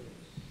right.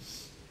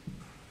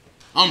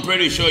 I'm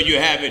pretty sure you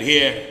have it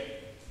here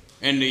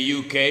in the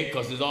UK,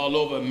 because it's all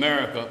over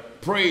America,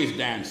 praise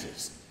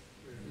dances,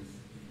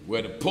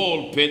 where the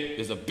pulpit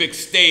is a big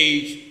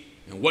stage,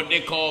 and what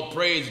they call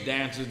praise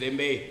dances, they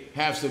may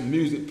have some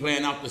music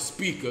playing out the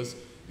speakers,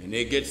 and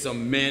they get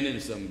some men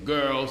and some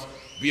girls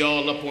be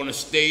all up on the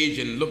stage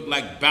and look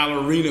like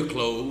ballerina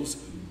clothes,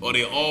 or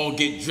they all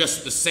get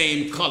dressed the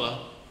same color,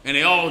 and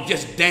they all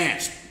just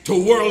dance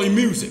to worldly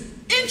music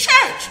in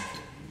church.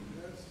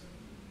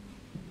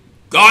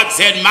 God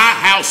said, my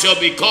house shall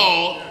be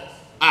called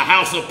a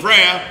house of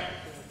prayer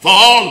for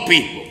all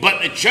people.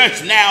 But the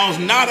church now is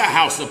not a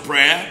house of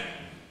prayer.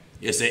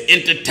 It's an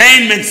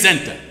entertainment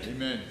center.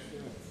 Amen.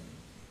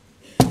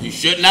 You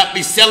should not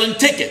be selling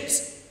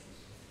tickets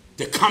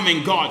to come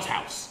in God's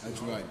house.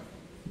 That's right.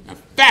 In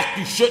fact,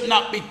 you should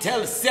not be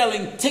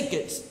selling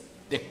tickets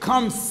to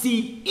come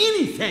see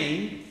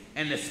anything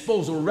and it's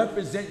supposed to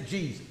represent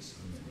Jesus.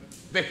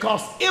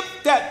 Because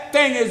if that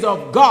thing is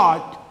of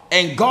God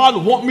and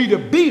God want me to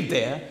be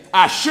there,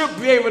 I should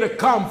be able to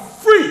come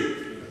free.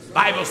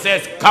 Bible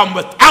says come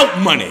without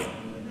money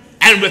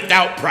and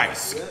without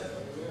price.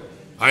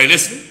 Are you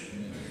listening?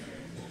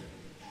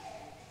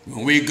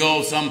 When we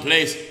go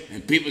someplace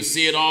and people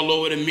see it all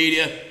over the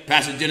media,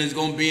 Pastor Jennings is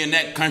going to be in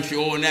that country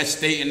or in that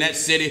state, in that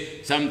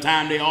city,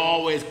 sometimes they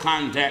always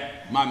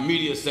contact my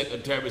media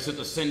secretary,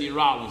 Sister Cindy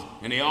Rollins,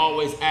 and they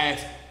always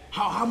ask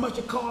how much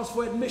it costs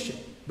for admission,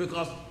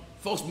 because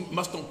folks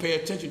must don't pay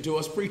attention to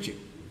us preaching.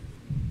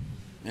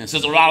 And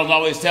Sister Rollins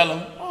always tell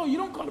them, oh, you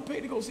don't got to pay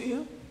to go see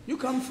him. You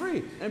come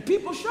free. And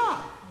people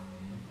shocked.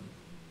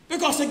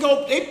 Because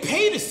they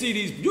pay to see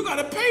these. You got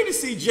to pay to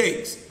see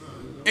Jakes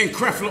and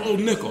Creflo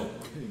O'Nickel.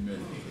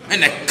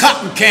 And the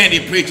cotton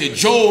candy preacher,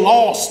 Joel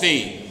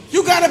Osteen.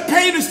 You got to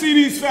pay to see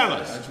these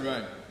fellas. That's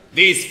right.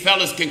 These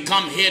fellas can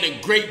come here to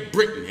Great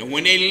Britain. And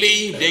when they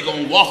leave, they're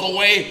going to walk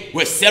away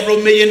with several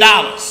 $1 million.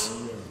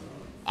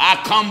 I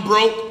come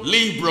broke,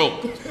 leave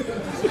broke.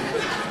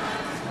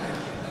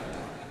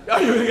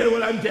 Are you hear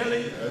what I'm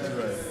telling you? That's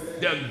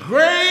right. The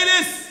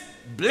greatest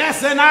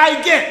blessing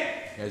I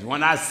get is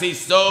when I see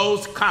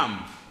souls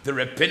come to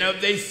repent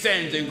of their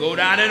sins and go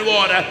down in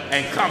water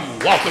and come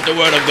walk with the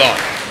word of God.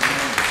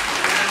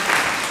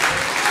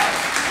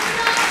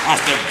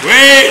 That's the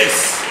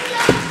greatest.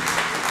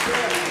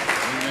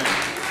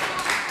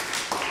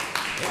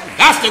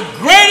 That's the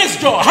greatest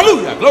joy.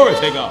 Hallelujah. Glory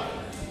to God.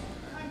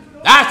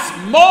 That's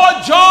more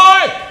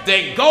joy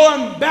than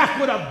going back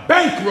with a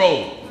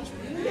bankroll.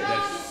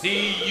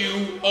 See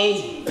you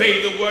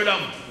obey the word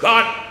of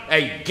God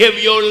and give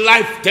your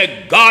life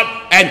to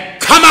God and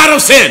come out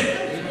of sin.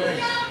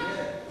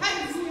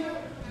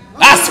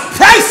 That's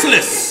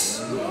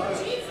priceless.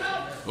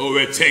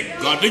 Oh, take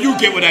God. Do you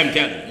get what I'm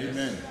telling you?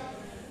 Amen.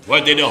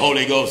 What did the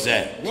Holy Ghost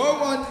say?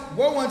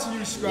 Woe unto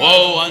you, scribes.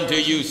 Woe unto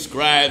you,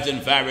 scribes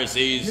and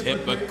Pharisees,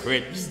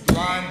 hypocrites, you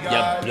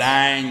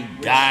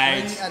blind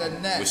guides,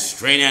 who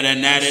strain at a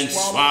gnat and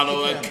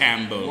swallow a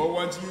camel. Woe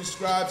unto you,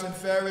 scribes and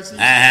Pharisees,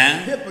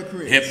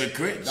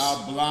 hypocrites.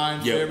 Thou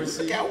blind Pharisee.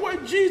 Look at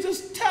what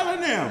Jesus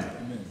telling them.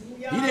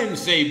 He didn't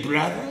say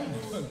brother,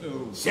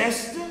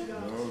 sister,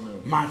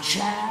 my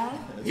child.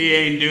 He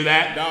ain't do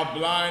that. Thou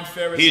blind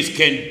Pharisee. He's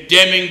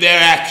condemning their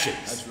actions.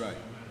 That's right.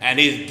 And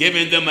he's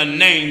giving them a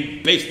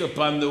name based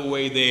upon the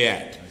way they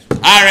act. All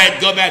right,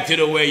 go back to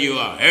the way you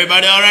are.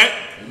 Everybody all right?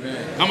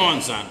 Amen. Come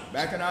on, son.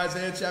 Back in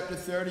Isaiah chapter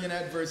 30 and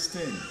at verse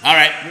 10. All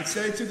right. It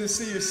say to the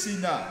seer, see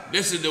not.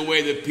 This is the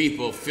way the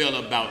people feel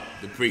about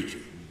the preacher.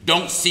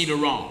 Don't see the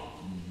wrong.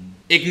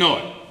 Ignore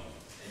it.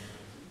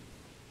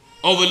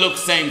 Overlook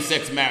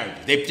same-sex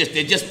marriages.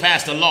 They just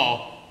passed a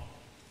law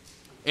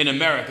in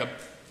America,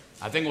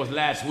 I think it was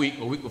last week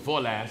or week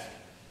before last,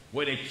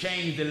 where they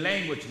changed the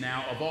language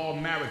now of all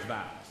marriage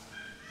vows.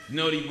 You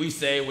know, we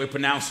say, we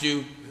pronounce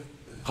you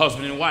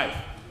husband and wife.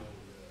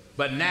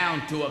 But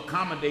now, to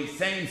accommodate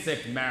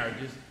same-sex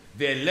marriages,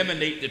 they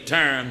eliminate the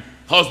term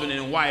husband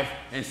and wife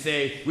and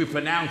say, we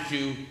pronounce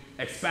you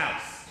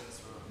ex-spouse.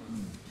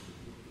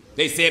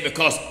 They say it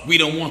because we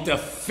don't want to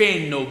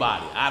offend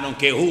nobody. I don't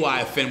care who I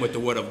offend with the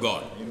word of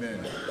God.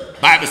 Amen.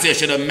 Bible says,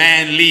 should a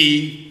man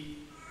leave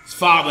his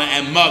father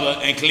and mother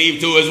and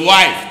cleave to his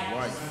wife,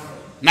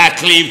 not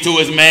cleave to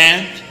his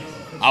man?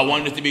 I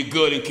want it to be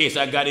good in case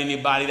I got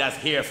anybody that's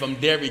here from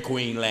Dairy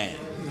Queen land.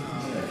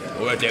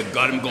 Or if they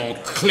got him going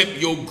to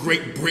clip your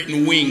Great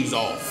Britain wings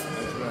off.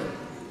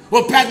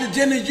 Well, Pastor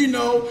Jennings, you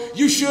know,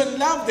 you should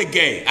love the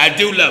gay. I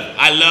do love them.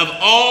 I love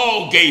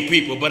all gay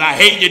people, but I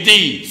hate your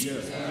deeds.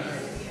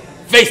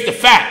 Face the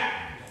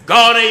fact.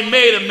 God ain't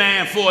made a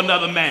man for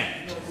another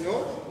man.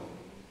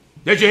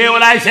 Did you hear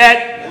what I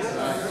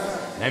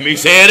said? Let me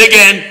say it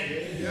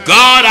again.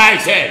 God, I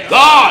said.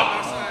 God.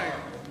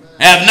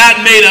 have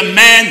not made a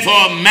man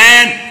for a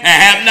man, and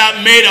have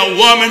not made a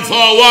woman for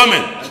a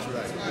woman.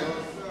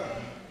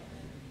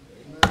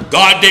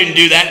 God didn't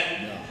do that.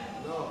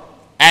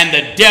 And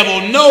the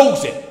devil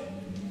knows it.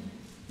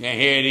 And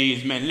here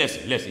these men,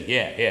 listen,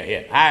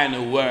 here. How in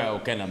the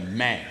world can a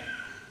man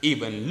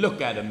even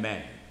look at a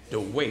man the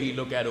way he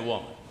look at a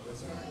woman?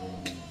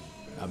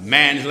 A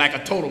man is like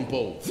a totem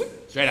pole.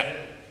 Straight up.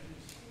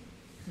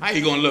 How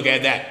you going to look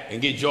at that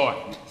and get joy?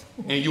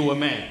 And you a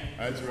man.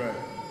 That's right.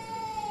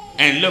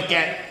 And look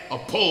at a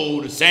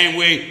pole the same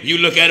way you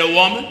look at a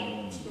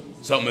woman?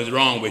 Something is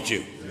wrong with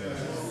you.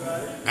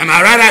 Am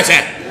I right, I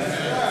said?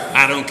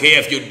 I don't care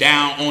if you're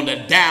down on the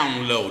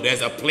down low.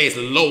 There's a place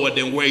lower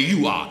than where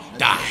you are.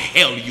 The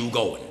hell you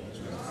going?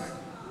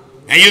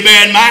 And you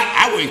bear in mind,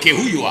 I wouldn't care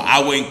who you are.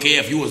 I wouldn't care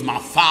if you was my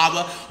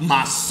father,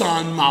 my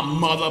son, my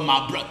mother,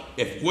 my brother.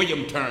 If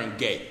William turned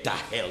gay, the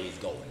hell he's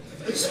going.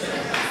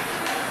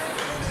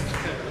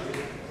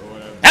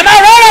 Am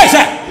I right, I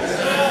said?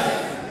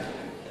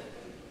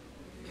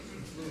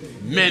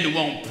 Men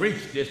won't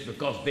preach this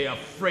because they're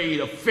afraid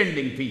of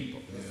offending people.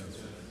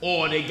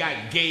 Or they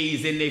got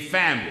gays in their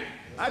family.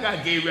 I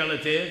got gay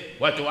relatives.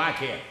 What do I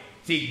care?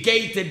 See,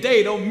 gay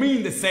today don't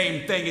mean the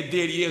same thing it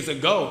did years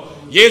ago.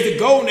 Years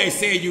ago when they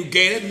said you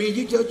gay, that means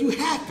you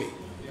happy.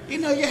 You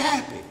know you're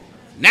happy.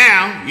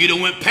 Now, you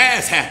done went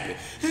past happy.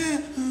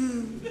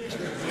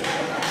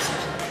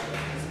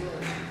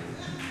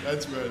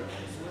 That's right.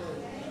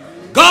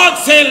 God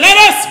said, let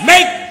us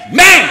make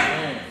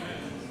man.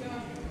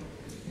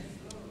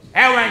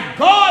 And when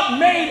God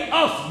made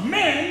us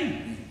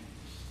men,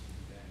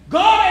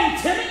 God ain't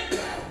timid.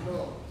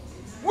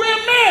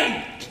 We're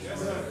men.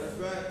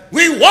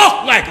 We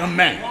walk like a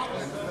man.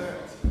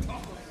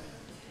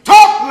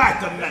 Talk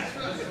like a man.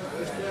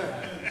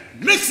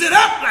 Mix it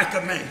up like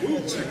a man.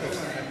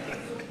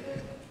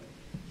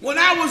 When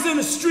I was in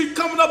the street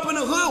coming up in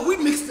the hood, we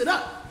mixed it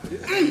up.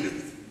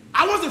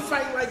 I wasn't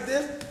fighting like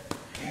this.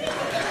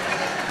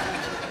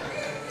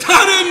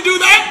 I didn't do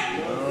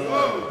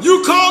that.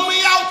 You called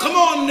me out. Come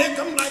on, Nick.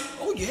 I'm like,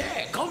 oh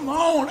yeah, come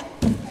on.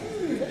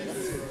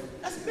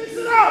 Let's mix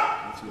it up.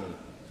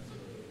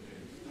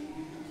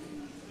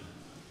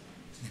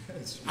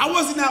 I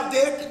wasn't out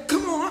there.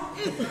 Come on.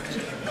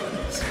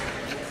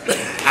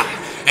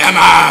 Am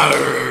I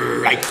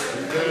right?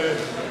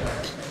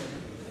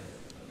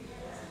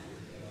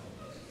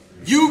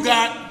 You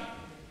got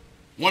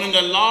one of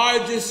the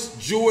largest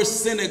Jewish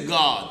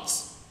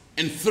synagogues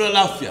in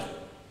Philadelphia.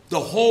 The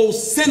whole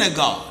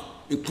synagogue,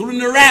 including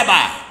the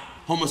rabbi,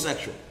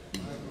 homosexual.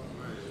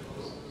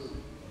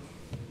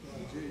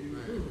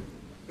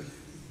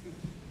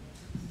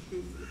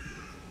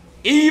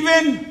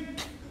 Even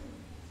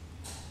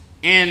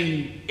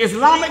in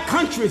Islamic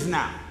countries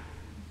now,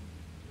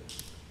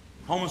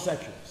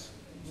 homosexuals.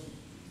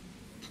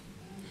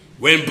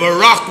 When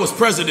Barack was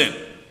president,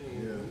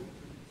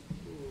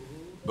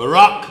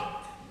 Barack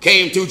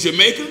came to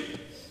Jamaica,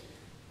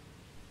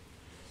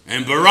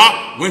 and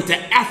Barack went to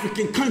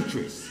African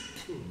countries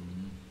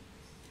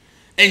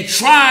and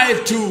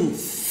tried to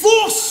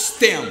force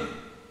them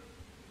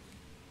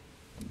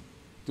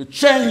to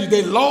change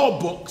their law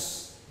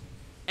books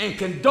and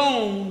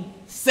condone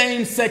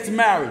same-sex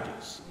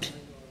marriages.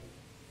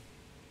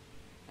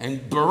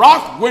 And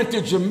Barack went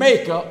to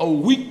Jamaica a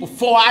week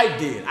before I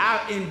did.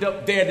 I ended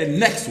up there the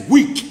next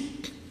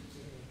week.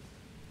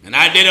 And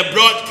I did a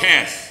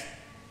broadcast.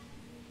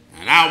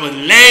 And I was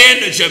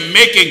laying the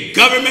Jamaican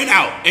government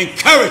out,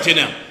 encouraging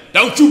them,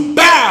 don't you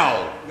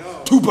bow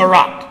to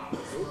Barack.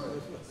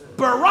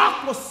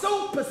 Barack was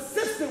so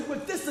persistent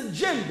with this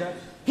agenda,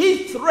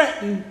 he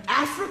threatened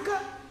Africa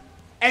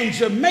and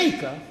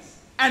Jamaica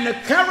and the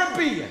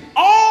Caribbean,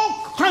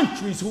 all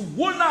countries who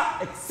would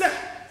not accept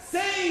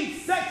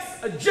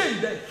same-sex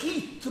agenda.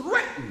 He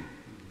threatened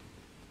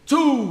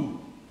to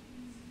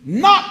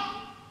not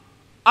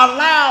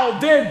allow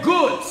their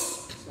goods.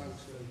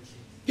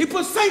 He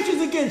put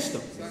sanctions against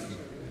them.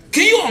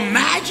 Can you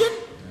imagine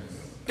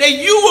that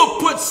you will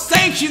put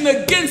sanctions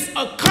against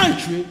a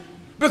country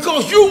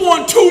because you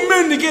want two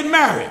men to get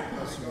married?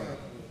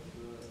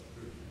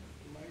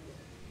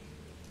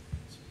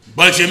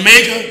 But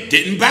Jamaica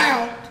didn't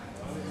bow.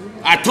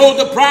 I told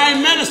the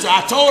prime minister,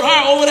 I told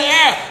her over the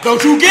air,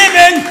 don't you give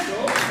in.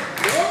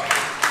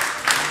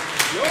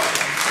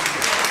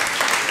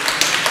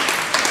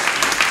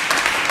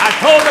 I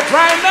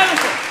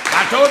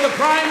told the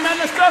prime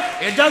minister,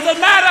 it doesn't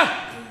matter.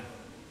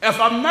 If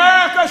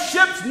America's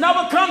ships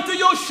never come to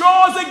your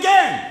shores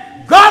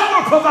again, God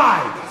will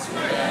provide.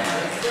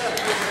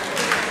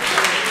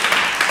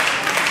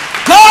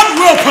 God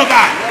will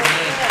provide.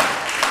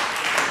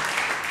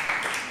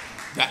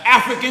 The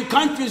African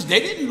countries, they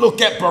didn't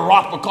look at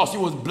Barack because he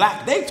was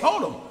black. They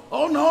told him,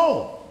 oh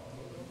no.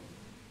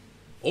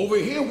 Over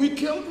here, we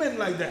killed men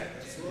like that.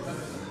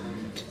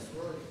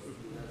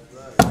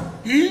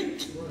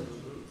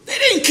 They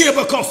didn't care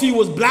because he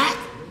was black.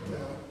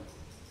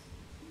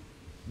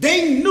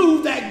 They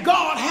knew that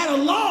God had a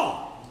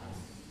law.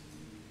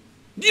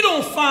 You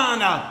don't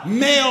find a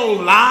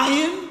male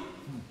lion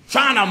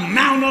trying to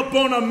mount up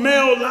on a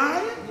male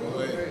lion.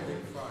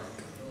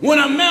 When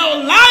a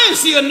male lion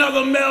see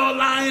another male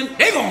lion,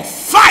 they gonna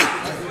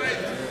fight.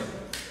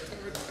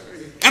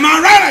 Am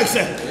I right, I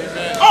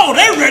said? Oh,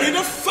 they're ready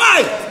to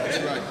fight. That's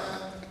right.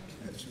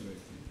 That's right.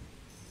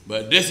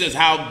 But this is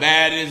how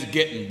bad it's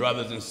getting,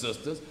 brothers and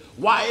sisters.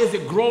 Why is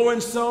it growing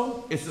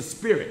so? It's a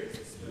spirit.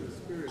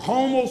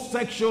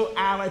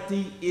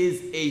 Homosexuality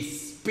is a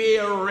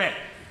spirit.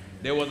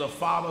 There was a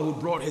father who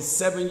brought his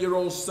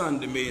 7-year-old son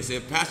to me and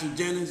said, Pastor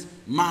Jennings,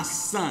 my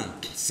son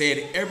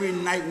said every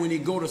night when he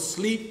go to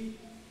sleep,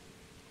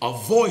 a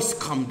voice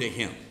come to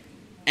him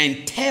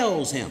and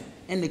tells him,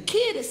 and the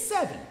kid is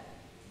 7.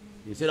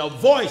 He said, a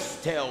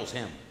voice tells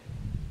him,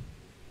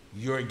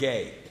 you're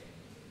gay.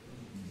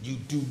 You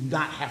do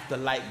not have to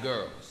like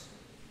girls.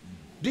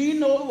 Do you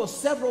know it was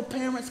several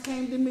parents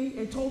came to me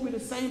and told me the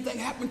same thing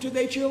happened to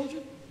their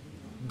children?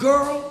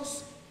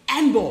 Girls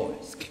and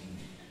boys.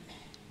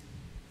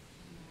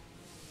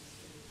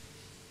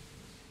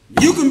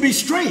 You can be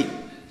straight,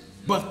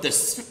 but the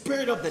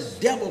spirit of the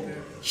devil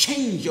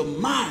change your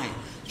mind,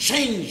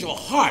 change your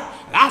heart.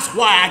 That's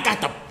why I got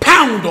to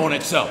pound on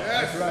it so.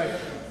 That's right.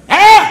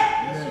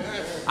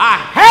 Yes. I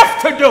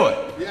have to do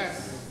it. Yes.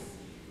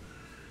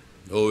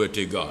 Glory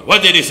to God.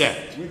 What did he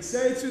say? Which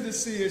say to the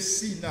seers,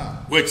 see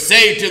not. Which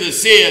say to the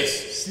seers,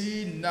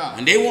 See not.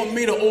 and they want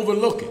me to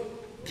overlook it.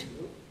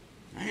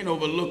 I ain't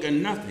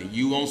overlooking nothing.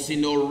 You won't see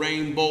no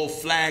rainbow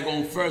flag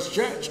on First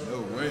Church.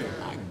 No way.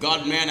 My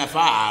God, man, if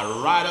I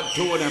ride up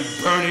to it and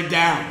burn it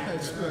down.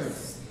 That's right.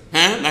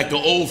 Huh? Like the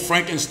old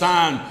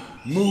Frankenstein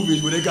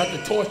movies where they got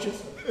the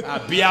torches.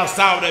 I'd be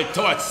outside with a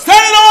torch. Set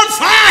it on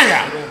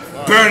fire!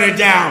 Burn it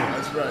down.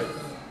 That's right.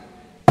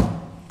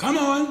 Come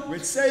on.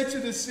 Which say to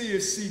the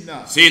seers, see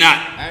not. See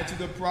not. And to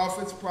the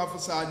prophets,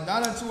 prophesy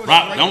not unto us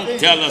right Don't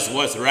things. tell us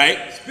what's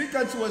right. Speak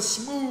unto us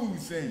smooth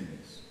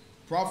things.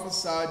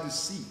 Prophesy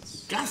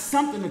deceits. Got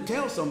something to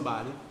tell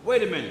somebody.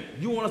 Wait a minute.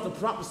 You want us to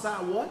prophesy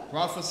what?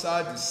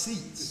 Prophesy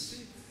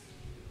deceits.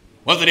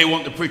 What do they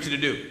want the preacher to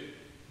do?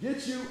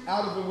 Get you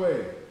out of the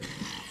way.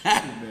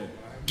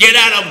 Get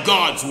out of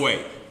God's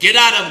way. Get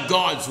out of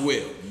God's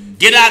will.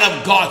 Get out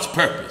of God's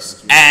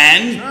purpose.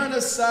 And Turn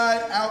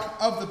aside out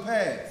of the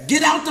path.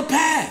 get out the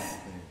path.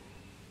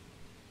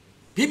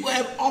 People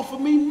have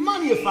offered me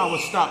money if I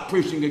would stop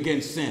preaching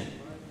against sin.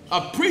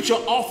 A preacher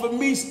offered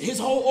me his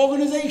whole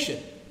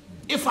organization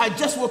if I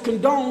just would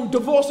condone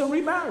divorce and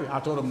remarry. I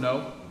told him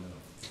no.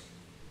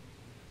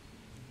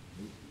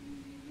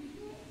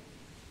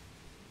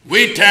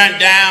 We turned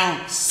down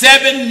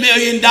 $7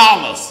 million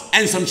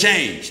and some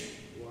change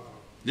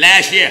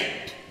last year.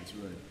 That's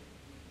right.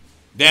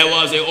 There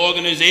was an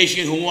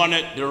organization who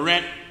wanted to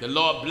rent, the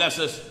Lord bless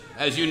us,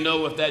 as you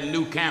know, with that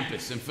new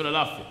campus in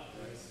Philadelphia.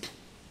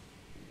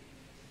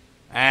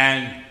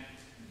 And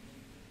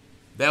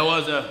there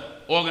was an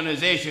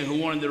organization who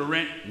wanted to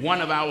rent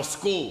one of our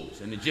schools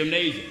in the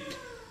gymnasium.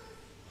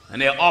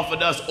 And they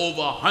offered us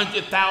over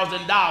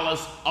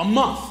 $100,000 a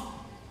month.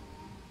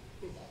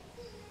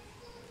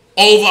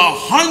 Over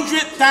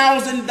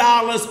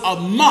 $100,000 a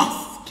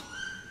month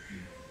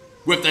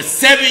with a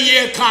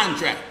 7-year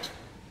contract.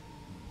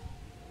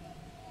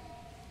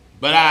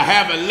 But I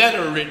have a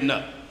letter written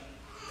up.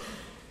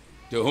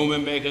 To whom it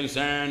may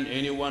concern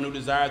anyone who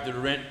desires to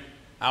rent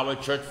our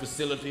church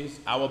facilities,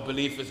 our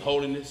belief is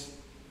holiness.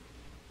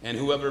 And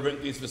whoever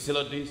rent these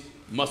facilities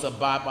must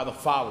abide by the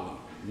following.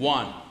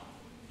 1,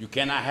 you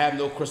cannot have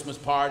no Christmas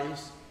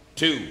parties.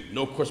 2,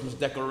 no Christmas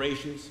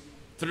decorations.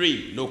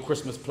 3, no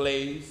Christmas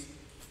plays.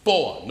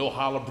 4, no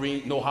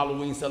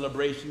Halloween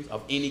celebrations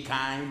of any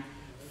kind.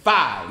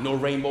 5, no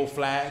rainbow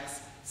flags.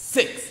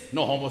 6,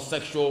 no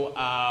homosexual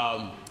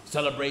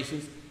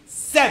celebrations.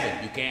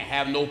 7, you can't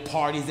have no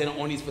parties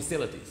on these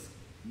facilities.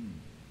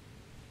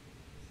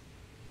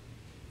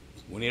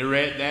 When they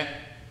read that,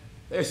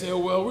 they said,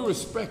 well, we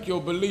respect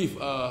your belief,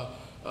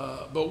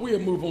 but we'll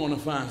move on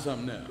and find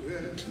something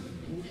else.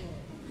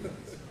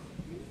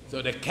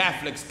 So the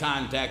Catholics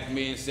contacted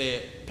me and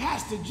said,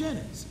 Pastor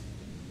Jennings,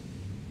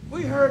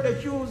 we heard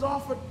that you was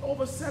offered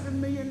over $7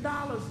 million,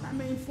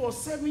 for a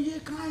 7-year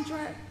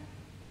contract.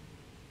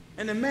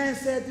 And the man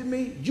said to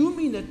me, you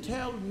mean to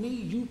tell me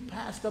you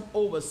passed up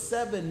over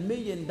 $7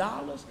 million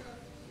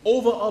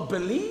over a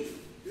belief?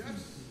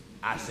 Yes.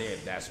 I said,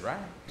 that's right.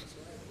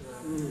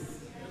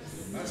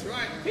 That's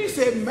right. He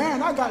said,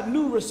 man, I got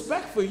new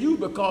respect for you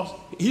because,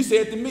 he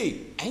said to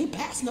me, I ain't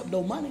passing up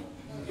no money.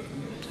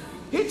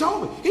 He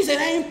told me, he said,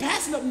 I ain't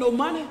passing up no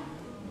money.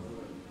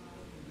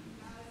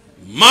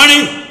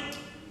 Money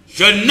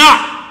should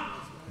not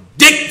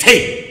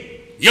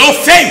dictate your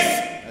faith.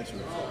 That's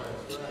right.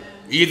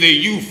 Either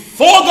you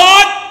for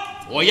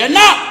God or you're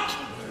not.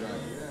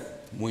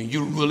 When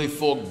you really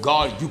for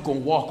God, you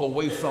can walk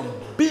away from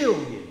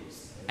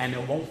billions and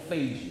it won't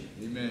faze you.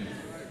 Amen.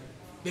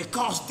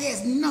 Because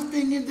there's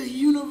nothing in the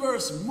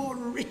universe more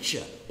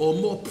richer or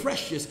more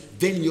precious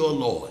than your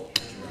Lord.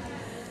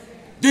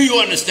 Do you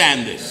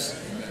understand this?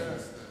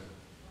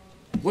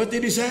 What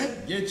did he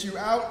say? Get you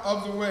out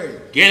of the way.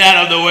 Get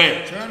out of the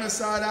way. Turn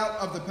aside out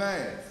of the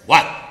path.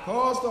 What?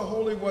 Cause the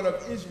Holy One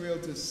of Israel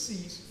to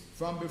cease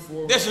from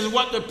before This us. is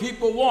what the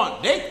people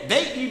want.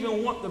 They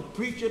even want the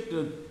preacher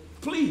to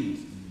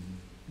please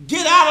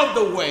get out of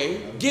the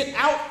way, get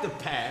out the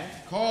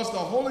path. Cause the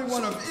Holy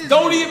One of Israel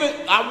Don't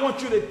even, I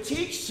want you to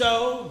teach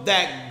so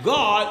that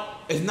God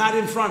is not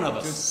in front of to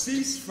us.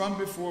 cease from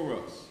before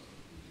us.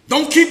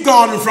 Don't keep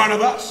God in front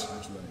of us.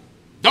 That's right.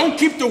 Don't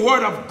keep the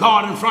word of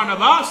God in front of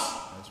us.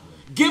 That's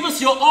right. Give us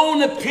your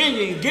own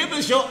opinion. Give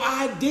us your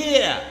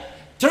idea.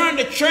 Turn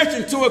the church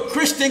into a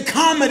Christian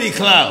comedy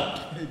club.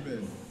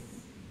 Amen.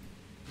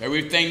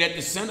 Everything that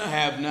the sinner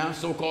have now,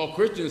 so-called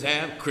Christians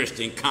have,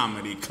 Christian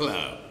comedy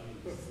club.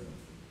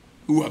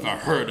 Who ever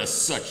heard of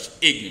such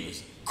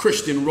ignorance?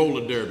 Christian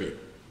roller derby.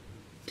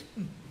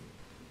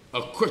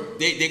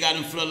 They got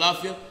in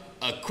Philadelphia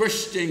a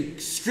Christian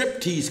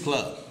striptease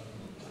club.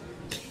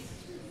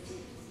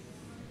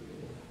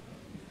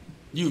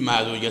 You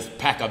might as well just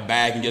pack a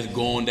bag and just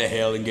go on to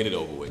hell and get it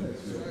over with.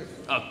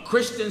 A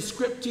Christian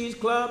striptease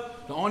club,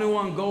 the only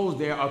one goes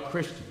there are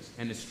Christians,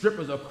 and the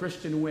strippers are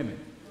Christian women.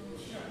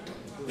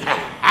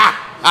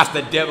 That's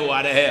the devil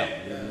out of hell.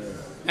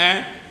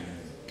 Huh?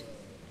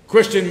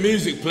 Christian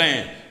music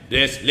playing.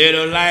 This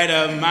little light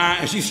of mine,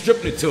 and she's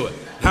stripping it to it.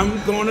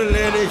 I'm gonna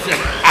let it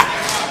shine.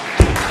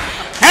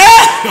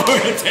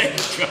 Glory to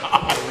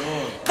God.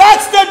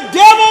 That's the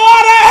devil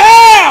out of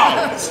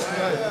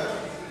hell.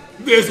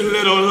 This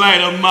little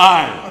light of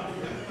mine.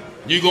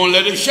 You gonna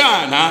let it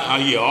shine, huh? Oh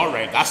yeah, all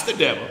right. That's the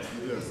devil.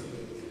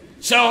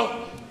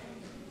 So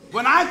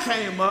when I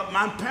came up,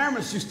 my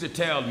parents used to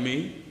tell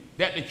me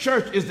that the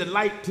church is the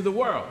light to the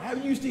world. Have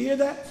you used to hear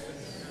that?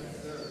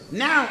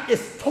 Now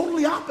it's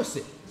totally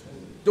opposite.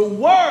 The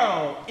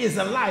world is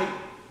a light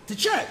to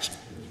church.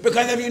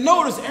 Because if you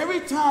notice,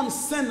 every time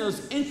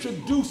sinners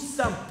introduce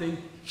something,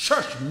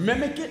 church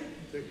mimic it,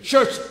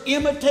 church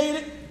imitate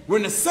it.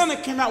 When the sinner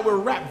came out with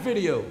rap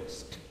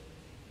videos,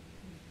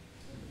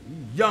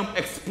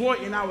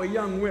 exploiting our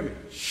young women,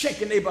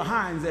 shaking their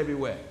behinds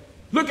everywhere.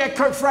 Look at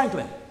Kirk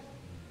Franklin.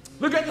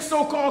 Look at the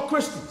so-called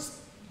Christians.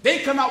 They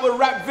come out with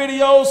rap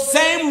videos,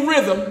 same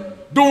rhythm,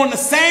 doing the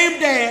same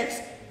dance,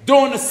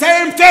 doing the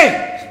same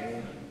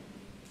thing.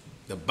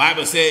 The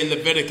Bible said in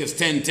Leviticus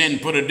 10:10,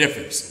 put a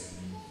difference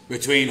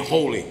between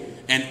holy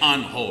and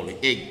unholy.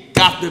 It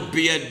got to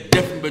be a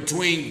difference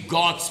between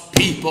God's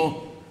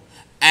people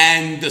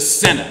and the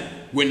sinner.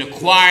 When the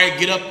choir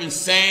get up and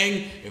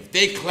sing, if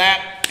they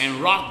clap and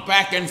rock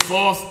back and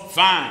forth,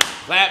 fine.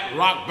 Clap,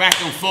 rock back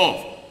and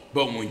forth.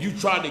 But when you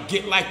try to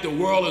get like the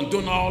world and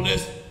doing all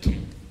this,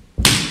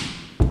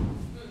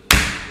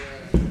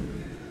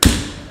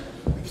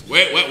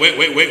 wait.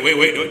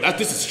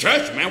 This is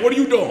church, man. What are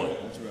you doing?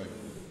 That's right.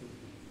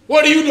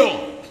 What are you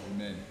doing?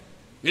 Amen.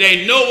 It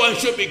ain't no one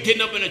should be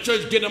getting up in the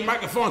church, getting a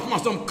microphone. Come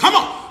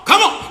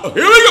on.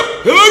 Here we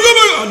go.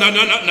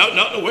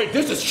 No. Wait,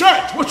 this is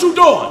church. What you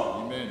doing?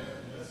 Amen.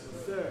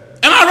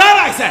 Am I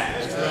right like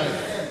that? That's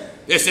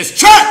right. This is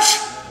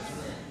church.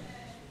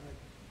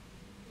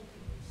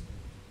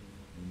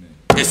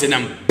 It's an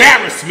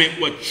embarrassment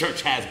what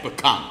church has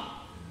become.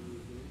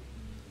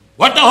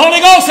 What the Holy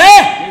Ghost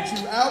said? Get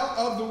you out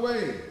of the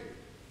way.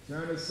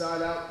 Turn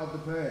aside out of the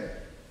path.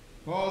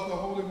 Cause the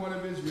Holy One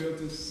of Israel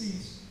to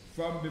cease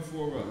from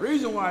before us. The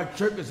reason why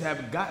churches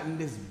have gotten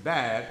this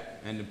bad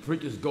and the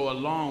preachers go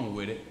along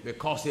with it,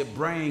 because it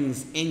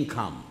brings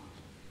income.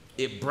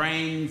 It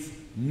brings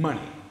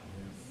money.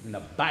 And the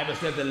Bible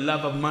says the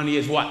love of money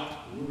is what?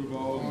 Root of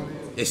all money.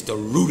 It's the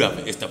root of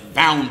it. It's the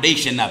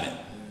foundation of it.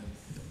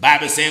 The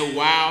Bible says,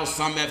 while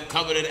some have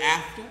coveted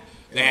after,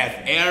 they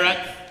have erred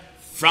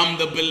from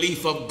the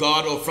belief of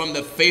God or from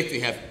the faith, they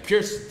have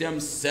pierced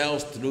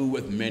themselves through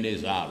with many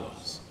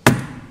sorrows.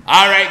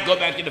 All right, go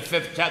back to the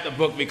 5th chapter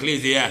book of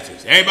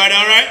Ecclesiastes. Everybody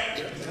all right?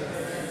 Yes.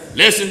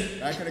 Listen.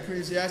 Back in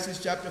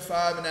Ecclesiastes chapter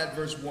 5 and at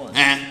verse 1.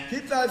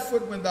 Keep thy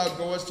foot when thou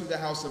goest to the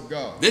house of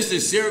God. This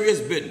is serious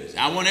business.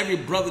 I want every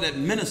brother that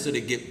minister to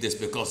get this,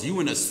 because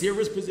you're in a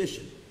serious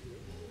position.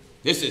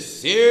 This is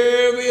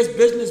serious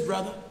business,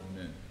 brother.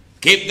 Amen.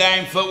 Keep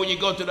thine foot when you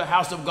go to the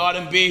house of God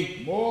and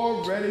be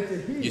more ready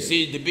to hear. You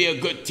see, to be a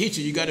good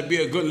teacher, you got to be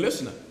a good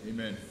listener.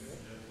 Amen.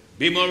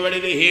 Be more ready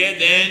to hear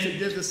than to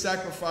give the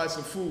sacrifice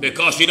of food.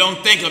 Because you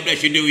don't think of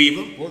that you do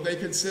evil. Well, they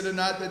consider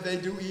not that they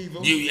do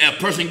evil. A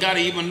person got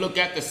to even look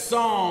at the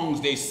songs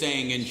they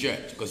sing in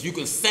church. Because you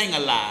can sing a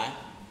lie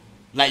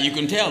like you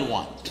can tell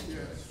one.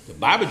 Yes. The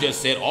Bible just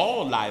said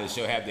all liars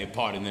shall have their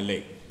part in the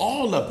lake.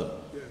 All of them.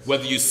 Yes.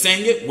 Whether you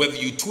sing it, whether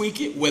you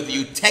tweak it, whether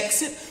you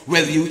text it,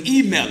 whether you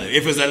email it.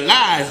 If it's a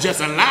lie, it's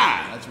just a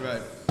lie. That's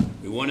right.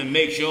 We want to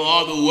make sure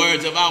all the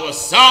words of our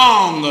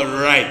song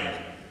are right.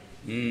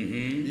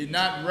 Be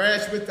not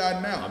rash with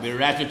thy mouth. Not be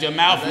rash with your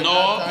mouth,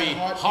 nor be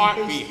heart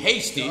be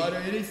hasty. To utter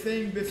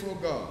anything before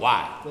God.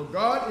 Why? For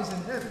God is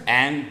in heaven,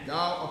 and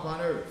thou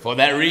upon earth. For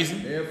that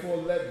reason, therefore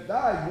let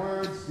thy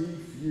words be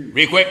few.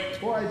 Real quick.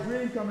 For a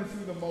dream cometh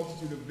through the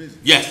multitude of visions.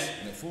 Yes.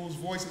 And a fool's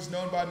voice is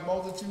known by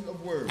multitude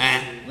of words.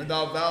 When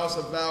thou vowest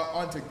a vow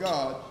unto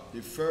God,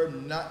 defer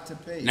not to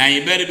pay. Now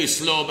you better be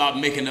slow about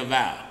making a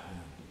vow.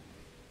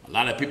 A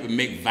lot of people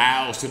make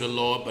vows to the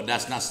Lord, but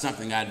that's not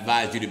something I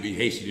advise you to be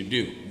hasty to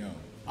do. No.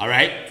 All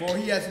right? For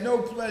he has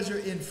no pleasure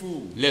in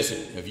food. Listen,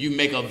 if you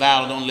make a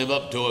vow and don't live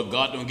up to it,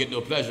 God don't get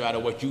no pleasure out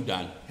of what you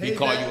done. He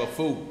called you a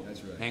fool.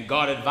 That's right. And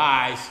God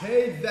advised,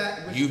 Pay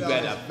that which you thou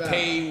better hast vowed.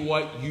 pay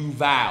what you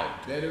vowed.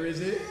 Better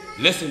is it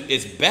Listen,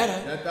 it's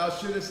better that thou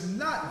shouldest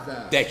not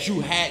vow that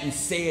you hadn't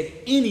said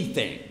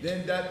anything.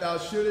 than that thou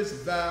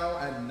shouldest vow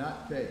and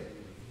not pay.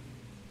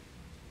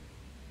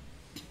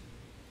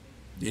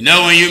 You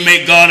know, when you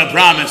make God a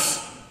promise,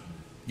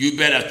 you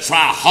better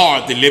try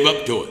hard to live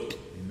up to it.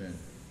 Amen.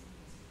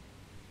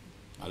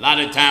 A lot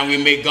of time we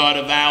make God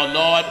a vow,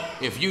 Lord,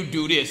 if you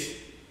do this,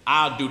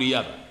 I'll do the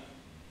other.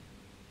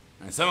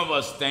 And some of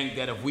us think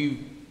that if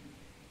we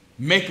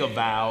make a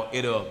vow,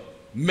 it'll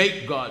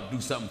make God do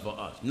something for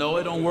us. No,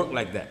 it don't work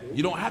like that.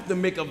 You don't have to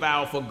make a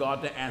vow for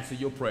God to answer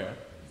your prayer.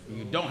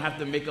 You don't have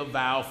to make a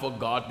vow for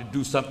God to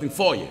do something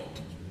for you.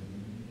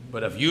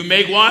 But if you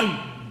make one,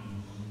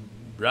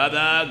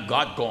 brother,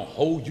 God gonna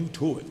hold you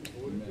to it.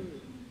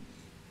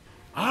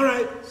 All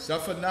right.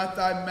 Suffer not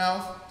thy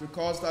mouth to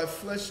cause thy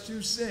flesh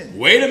to sin.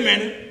 Wait a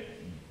minute.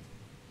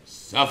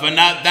 Suffer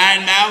not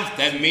thine mouth.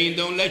 That means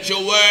don't let your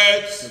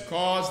words. To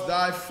cause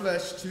thy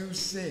flesh to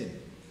sin.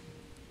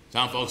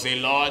 Some folks say,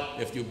 Lord,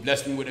 if you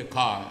bless me with a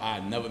car, I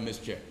never miss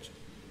church.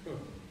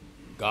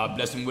 God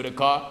bless them with a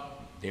car,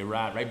 they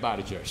ride right by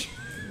the church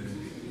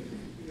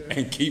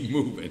and keep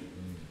moving.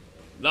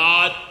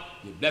 Lord,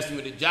 you bless me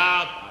with a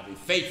job, I'll be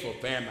faithful,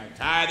 paying my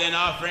tithe and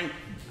offering,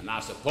 and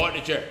I'll support the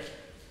church.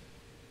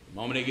 The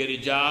moment they get a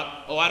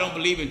job, oh, I don't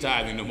believe in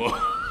tithing no more.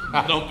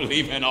 I don't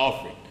believe in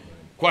offering.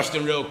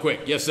 Question real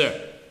quick. Yes,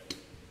 sir.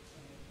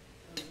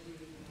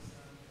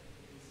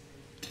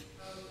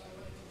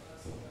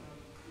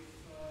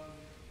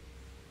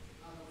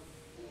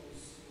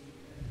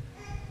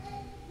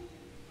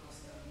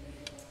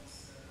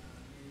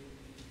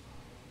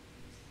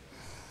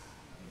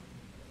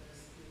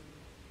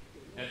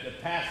 If the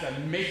pastor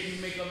make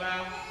you make a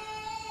vow?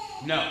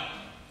 No.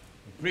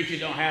 The preacher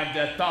don't have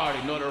the authority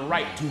nor the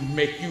right to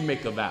make you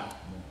make a vow.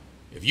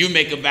 If you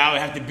make a vow, it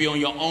has to be on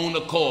your own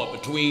accord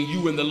between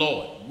you and the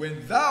Lord.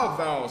 When thou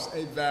vowest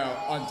a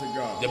vow unto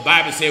God. The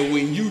Bible says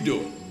when you do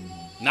it.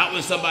 Not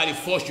when somebody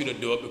forced you to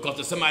do it, because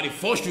if somebody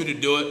forced you to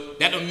do it,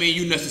 that don't mean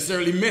you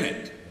necessarily meant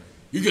it.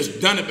 You just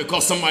done it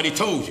because somebody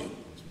told you.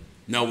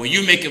 No, when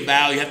you make a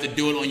vow, you have to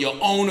do it on your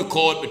own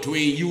accord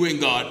between you and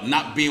God,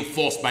 not being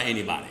forced by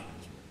anybody.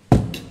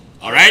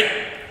 All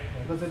right?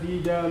 Because it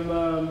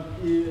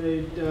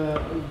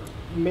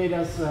made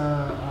us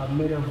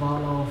made a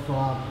vow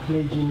of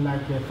pledging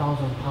like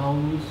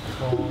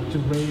 £1,000 to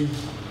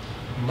raise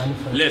money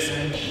for.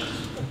 Listen,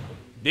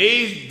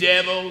 these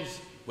devils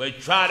will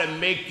try to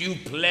make you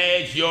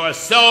pledge your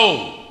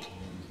soul.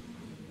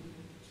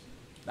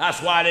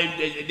 That's why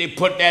they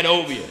put that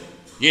over you.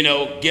 You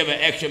know, give an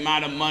extra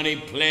amount of money,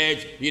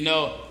 pledge, you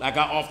know, like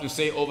I often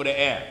say over the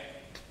air.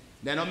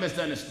 Now, don't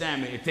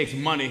misunderstand me. It takes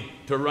money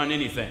to run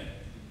anything.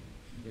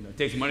 You know, it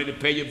takes money to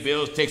pay your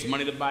bills, it takes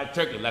money to buy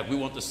turkey. Like we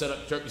want to set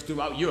up churches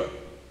throughout Europe.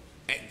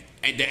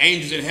 And the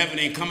angels in heaven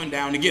ain't coming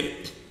down to get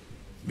it.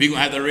 We're going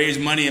to have to raise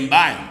money and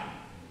buy them.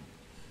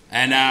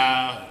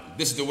 And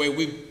this is the way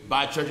we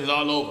buy churches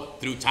all over,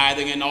 through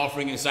tithing and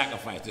offering and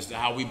sacrifice. This is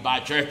how we buy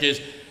churches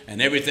and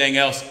everything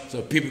else,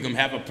 so people can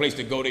have a place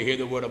to go to hear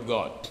the word of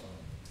God.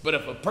 But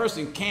if a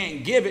person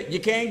can't give it, you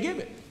can't give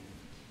it.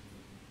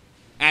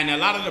 And a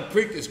lot of the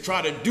preachers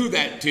try to do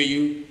that to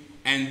you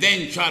and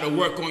then try to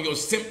work on your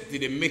sympathy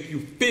to make you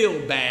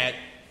feel bad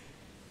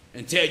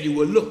and tell you,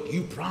 well, look,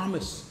 you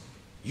promised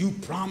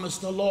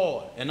the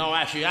Lord. In all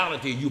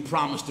actuality, you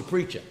promised the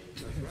preacher.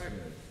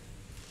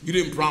 You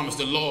didn't promise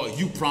the Lord,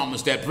 you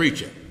promised that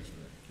preacher.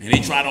 And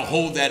they try to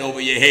hold that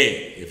over your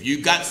head. If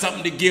you got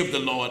something to give the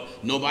Lord,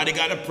 nobody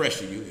got to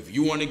pressure you. If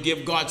you want to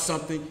give God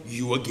something,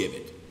 you will give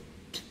it.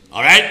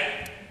 All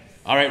right?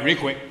 All right, real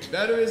quick.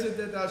 Better is it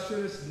that thou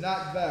shouldest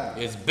not vow.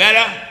 It's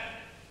better.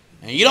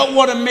 And you don't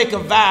want to make a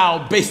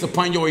vow based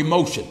upon your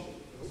emotion.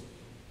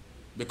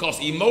 Because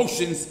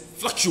emotions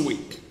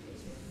fluctuate.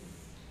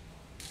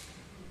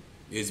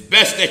 It's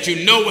best that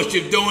you know what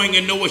you're doing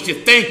and know what you're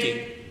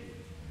thinking.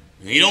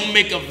 And you don't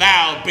make a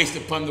vow based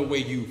upon the way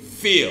you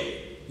feel.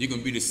 You're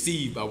going to be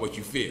deceived by what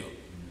you feel.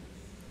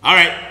 All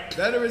right.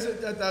 Better is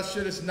it that thou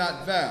shouldest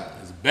not vow.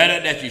 It's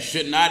better that you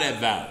should not have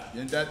vowed.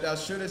 Than that thou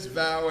shouldest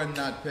vow and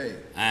not pay.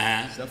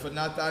 Suffer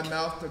not thy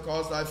mouth to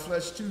cause thy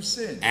flesh to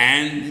sin.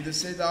 And neither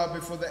say thou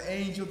before the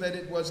angel that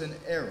it was an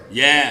error.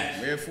 Yeah.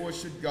 Wherefore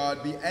should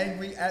God be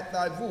angry at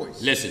thy voice?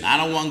 Listen, I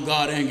don't want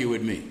God angry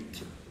with me.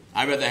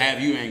 I'd rather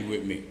have you angry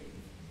with me.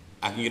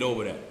 I can get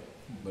over that.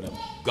 But if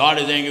God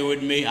is angry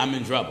with me, I'm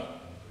in trouble.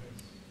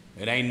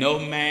 It ain't no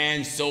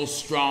man so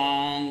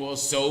strong or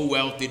so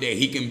wealthy that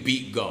he can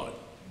beat God.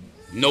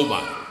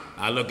 Nobody.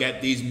 I look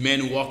at these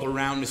men walk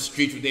around the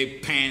streets with their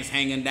pants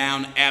hanging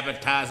down,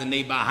 advertising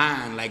they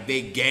behind like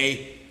they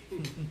gay.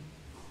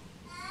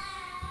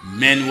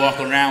 Men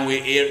walk around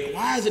with ear.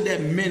 Why is it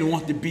that men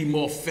want to be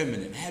more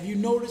feminine? Have you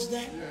noticed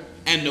that?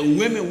 And the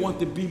women want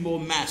to be more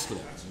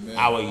masculine.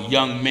 Our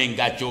young men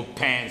got your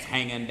pants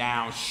hanging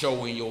down,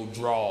 showing your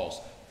drawers.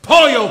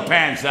 Pull your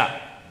pants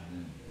up.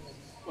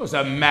 What's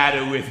the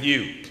matter with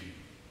you?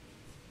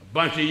 A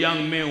bunch of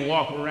young men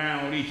walk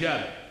around with each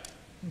other.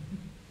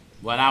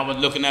 When I was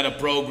looking at a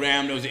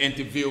program, there was an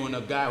interviewing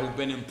a guy who'd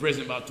been in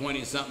prison about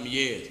 20-something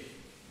years.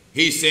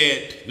 He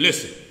said,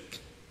 listen,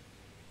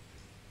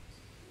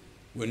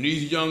 when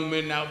these young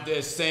men out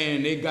there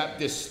saying they got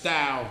this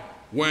style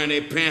wearing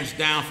their pants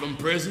down from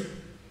prison,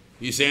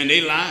 he's saying they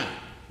lying.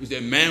 He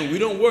said, man, we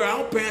don't wear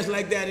our pants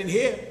like that in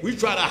here. We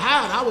try to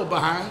hide our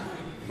behind.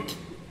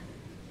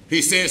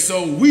 He said,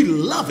 so we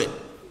love it.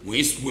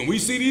 When we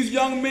see these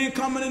young men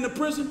coming into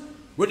prison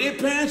with their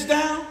pants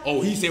down,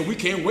 oh, he said, we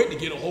can't wait to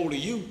get a hold of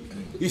you.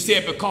 He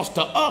said, because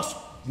to us,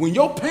 when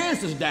your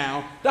pants is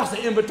down, that's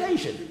an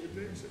invitation.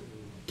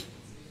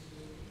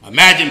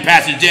 Imagine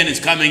Pastor Jennings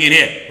coming in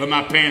here with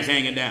my pants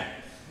hanging down.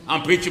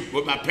 I'm preaching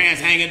with my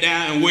pants hanging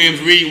down and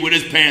Williams reading with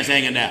his pants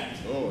hanging down.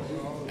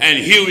 And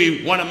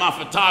Huey, one of my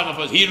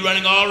photographers, he's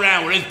running all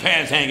around with his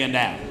pants hanging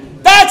down.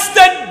 That's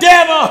the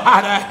devil.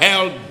 How the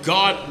hell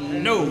God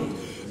knows.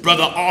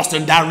 Brother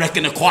Austin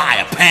directing the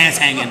choir, pants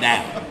hanging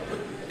down.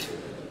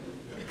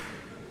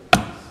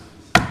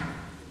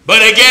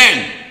 But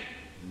again,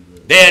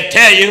 they'll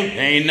tell you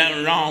there ain't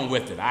nothing wrong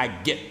with it. I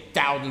get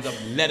thousands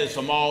of letters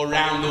from all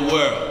around the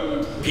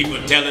world. People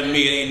telling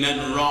me there ain't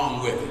nothing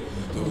wrong with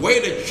it. The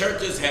way the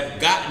churches have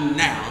gotten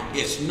now,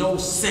 it's no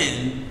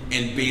sin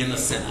in being a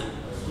sinner.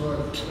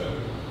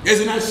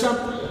 Isn't that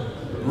something?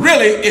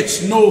 Really,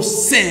 it's no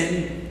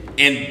sin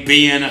in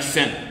being a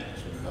sinner.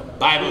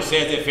 The Bible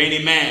says if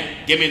any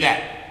man, give me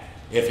that,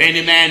 if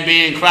any man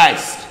be in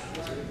Christ,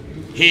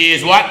 he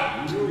is what?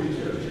 2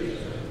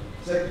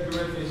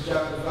 Corinthians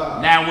chapter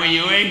 5. Now when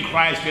you're in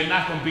Christ, you're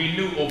not going to be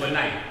new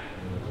overnight.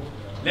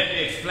 Let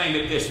me explain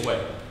it this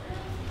way.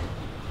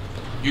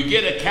 You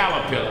get a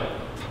caterpillar.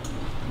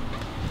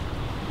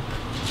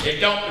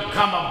 It don't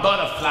become a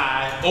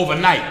butterfly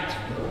overnight.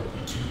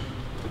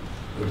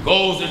 It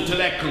goes into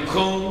that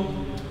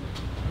cocoon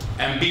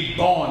and be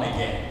born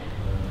again.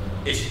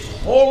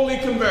 It's totally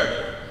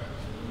converted.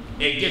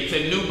 It gets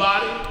a new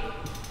body,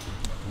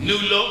 new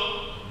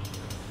look,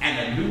 and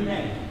a new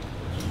name.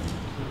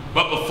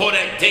 But before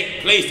that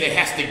takes place, it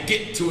has to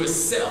get to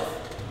itself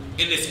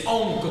in its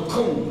own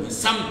cocoon. And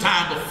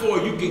sometime before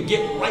you can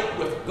get right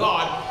with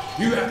God,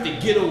 you have to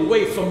get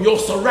away from your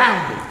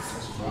surroundings.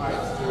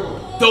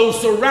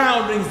 Those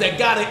surroundings that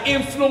got an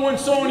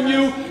influence on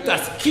you,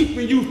 that's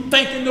keeping you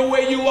thinking the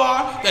way you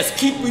are, that's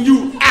keeping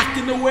you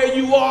acting the way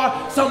you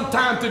are.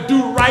 Sometimes to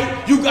do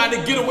right, you got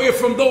to get away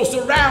from those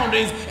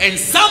surroundings. And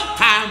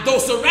sometimes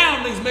those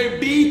surroundings may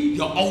be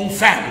your own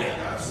family.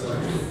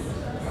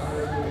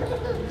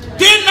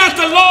 Did not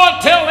the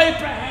Lord tell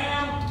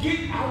Abraham,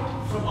 get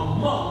out from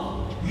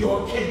among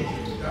your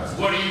kindred?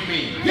 What do you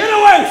mean? Get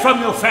away from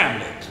your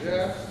family.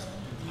 Yeah.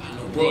 I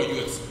know, bro,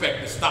 you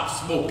expect to stop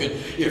smoking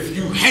if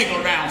you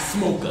hang around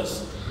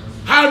smokers.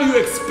 How do you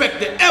expect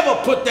to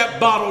ever put that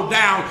bottle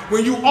down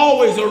when you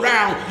always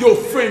around your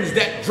friends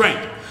that drink?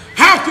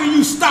 How can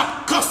you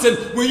stop cussing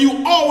when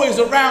you always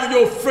around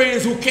your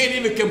friends who can't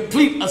even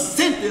complete a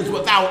sentence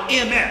without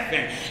MF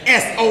and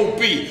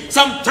SOB?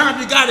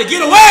 Sometimes you got to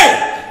get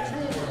away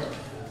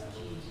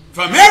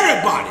from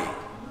everybody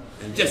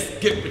and just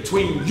get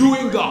between you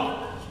and God.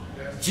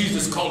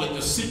 Jesus called it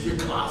the secret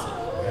closet.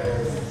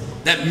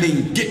 That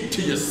means get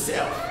to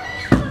yourself.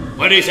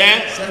 What did he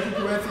say? 2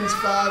 Corinthians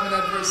 5 and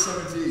at verse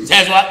 17.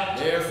 Says what?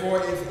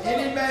 Therefore, if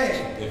any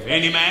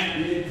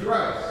man be in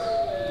Christ,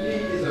 he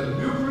is a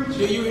new creature.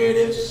 Do you hear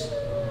this?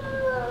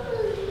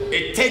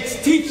 It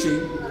takes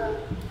teaching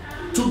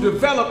to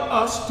develop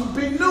us to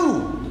be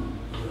new.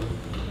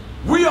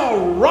 We are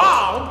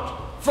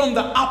robbed from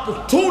the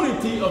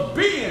opportunity of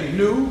being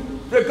new,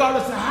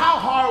 regardless of how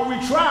hard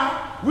we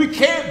try. We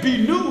can't be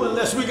new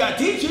unless we got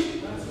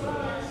teaching.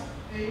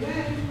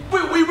 Amen.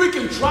 We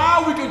can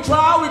try.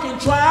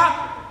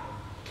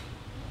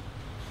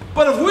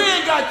 But if we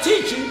ain't got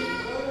teaching,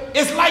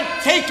 it's like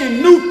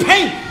taking new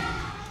paint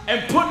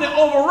and putting it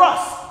over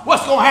rust.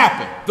 What's going to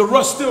happen? The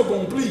rust still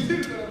going to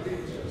bleed.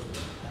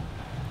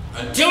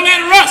 Until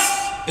that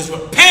rust is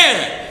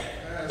repaired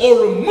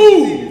or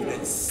removed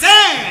and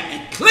sand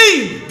and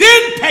clean,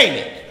 then paint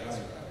it.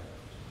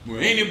 Well,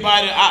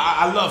 anybody,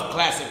 I love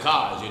classic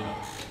cars, you know.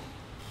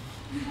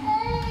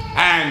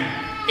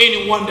 And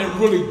anyone that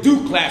really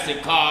do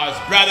classic cars,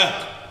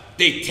 brother,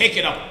 they take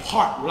it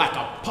apart like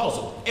a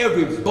puzzle.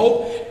 Every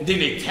bolt, and then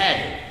they tag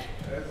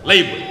it,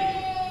 label it.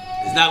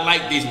 It's not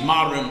like these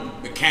modern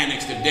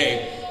mechanics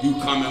today. You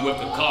come in with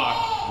the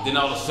car, and then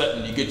all of a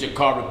sudden you get your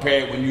car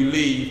repaired. When you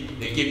leave,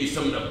 they give you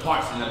some of the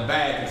parts in the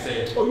bag and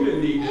say, oh, you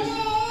didn't need this.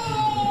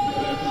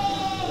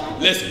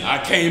 Listen,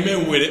 I came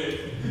in with it,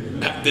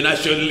 then I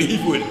should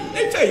leave with it.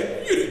 They tell you,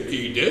 you didn't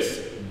need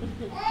this.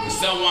 When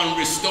someone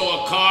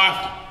restore a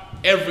car,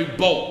 every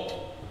bolt,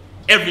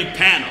 every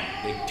panel,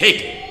 they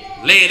take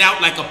it, lay it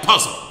out like a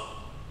puzzle,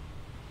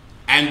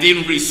 and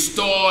then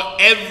restore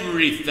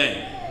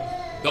everything.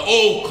 The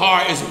old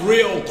car is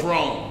real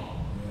chrome.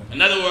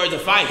 In other words,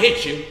 if I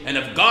hit you, and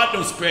if God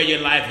don't spare your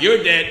life,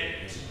 you're dead.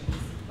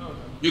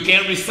 You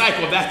can't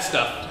recycle that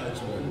stuff.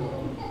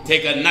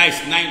 take a nice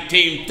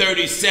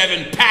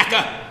 1937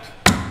 Packer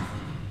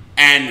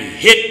and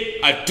hit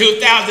a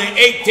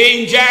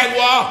 2018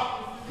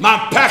 Jaguar, my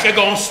Packer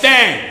gonna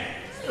stand.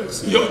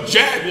 Your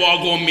Jaguar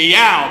gonna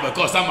meow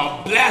because I'm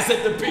gonna blast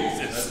it to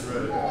pieces.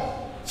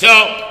 So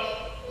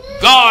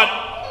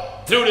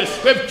God, through the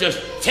scriptures,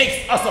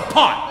 takes us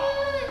apart,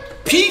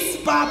 piece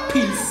by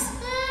piece,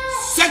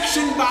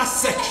 section by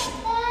section,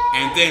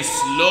 and then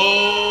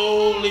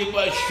slowly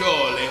but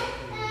surely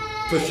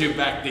push it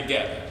back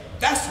together.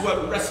 That's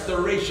what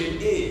restoration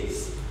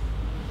is.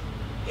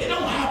 It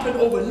don't happen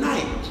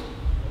overnight.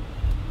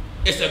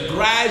 It's a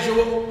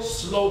gradual,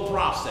 slow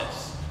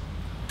process.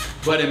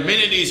 But in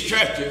many of these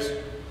churches,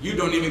 you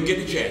don't even get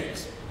the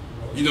chance.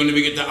 You don't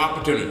even get the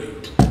opportunity.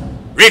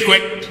 Real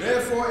quick.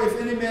 Therefore, if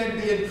any man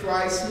be in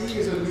Christ, he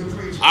is a new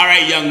creature. All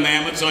right, young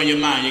man, what's on your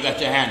mind? You got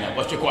your hand up.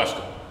 What's your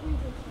question?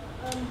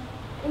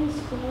 In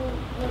school,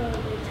 they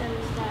tell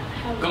us that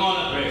how... Come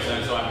on up here,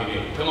 son, so I can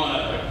hear you. Come on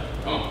up here.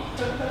 Come on.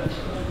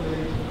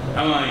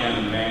 Come on,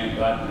 young man.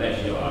 God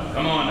bless your heart.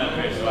 Come on up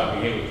here so I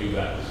can hear what you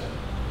got to say.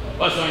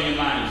 What's on your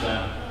mind,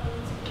 son?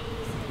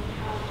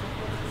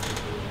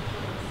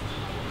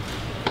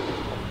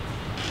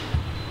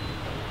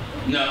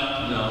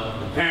 No.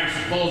 The parents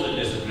are supposed to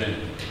discipline.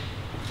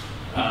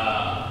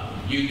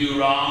 You do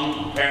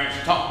wrong, the parents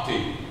talk to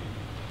you.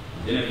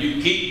 Then if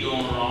you keep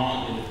doing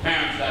wrong, then the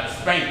parents got to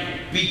spank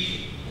you, beat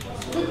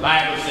you. The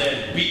Bible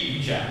says, beat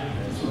you, child.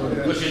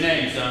 What's your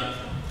name, son?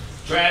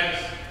 Travis?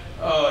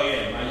 Oh,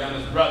 yeah, my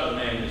youngest brother's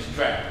name is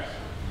Travis.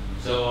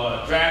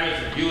 So,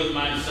 Travis, if you was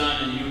my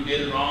son and you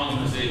did it wrong,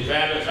 you would say,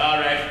 Travis, all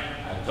right,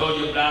 I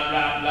told you blah,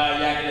 blah, blah,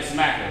 yakety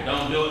smacker.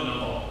 Don't do it no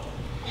more.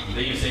 And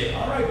then you say,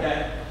 all right,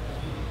 Dad.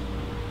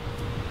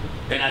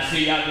 Then I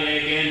see you out there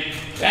again,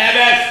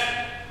 Travis,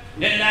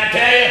 didn't I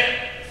tell you?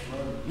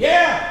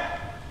 Yeah.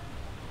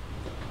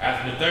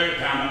 After the third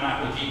time, I'm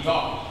not going to keep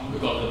talking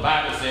because the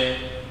Bible said,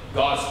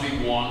 God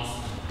speak once,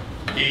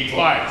 he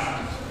twice,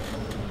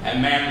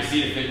 and man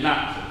proceedeth it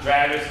not. So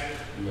Travis,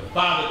 when your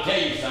father tell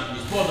you something,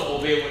 you're supposed to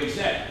obey what he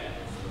said.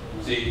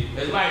 See,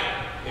 it's like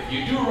if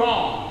you do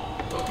wrong,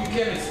 you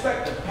can't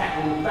expect a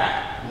pat on the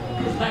back.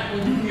 It's like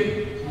when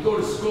you go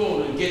to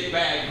school and get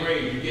bad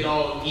grades, you get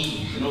all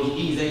E's, and those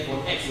E's ain't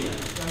for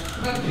excellence.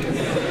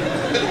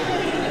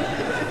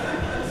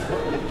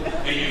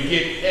 And you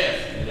get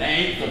F, and it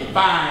ain't for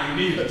fine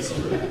either.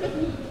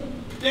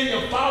 Then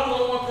your father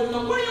will want to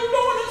know, what are you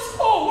doing in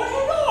school? What are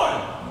you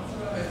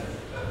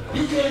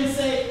doing? You can't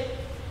say,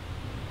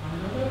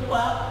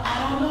 well,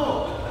 I don't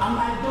know. I'm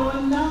not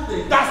doing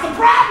nothing. That's the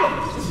problem.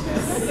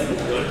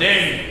 So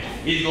then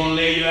he's going to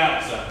lay you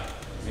out, son.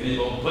 And he's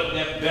going to put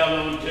that bell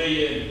on to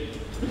you,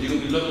 and you're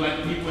going to be looking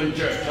like people in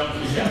church,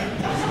 jumping and shouting.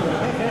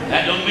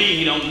 That don't mean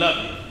he don't love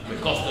you,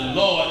 because the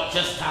Lord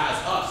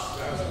chastises us.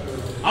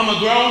 I'm a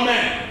grown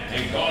man,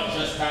 and God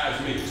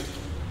chastised me.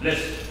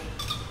 Listen,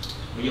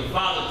 when your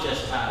father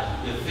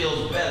chastises you, it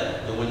feels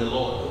better than when the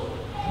Lord does it.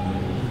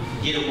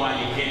 Get it while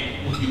you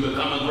can. When you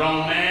become a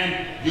grown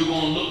man, you're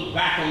going to look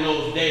back on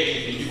those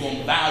days and you're going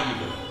to value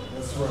them.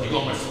 That's right. You're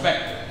going to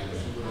respect them.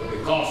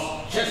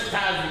 Because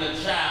chastising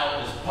a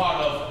child is part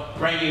of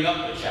bringing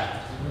up the child.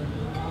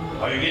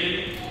 Are you getting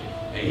it?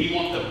 And he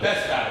wants the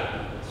best out of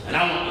him. And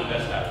I want the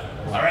best out of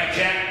him. All right,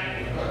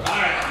 champ?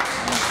 All right.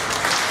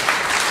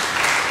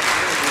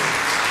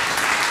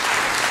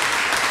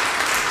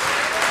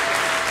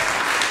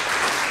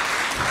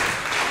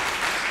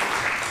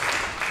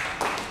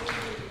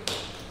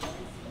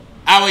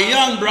 Our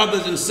young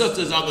brothers and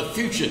sisters are the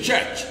future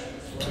church.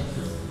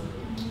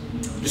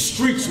 The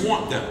streets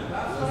want them.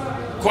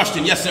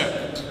 Question, yes, sir.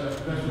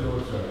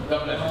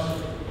 God bless.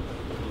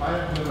 I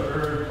have never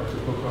heard of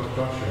the book of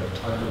Joshua.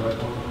 I bought a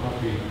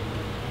copy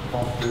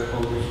of the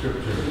Holy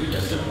Scriptures.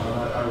 Yes, sir. And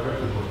I read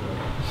the book of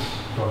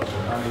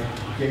Joshua, and it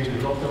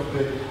gave a lot of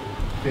the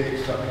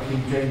dates that the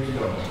King James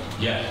done.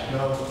 Yes.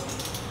 Now,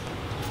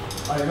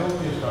 I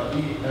noticed that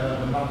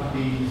the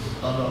Maccabees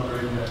are not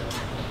in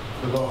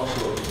the last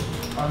book.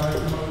 And I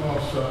come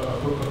across a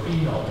book of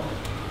Enoch.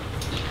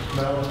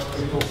 Now,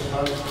 it talks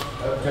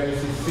about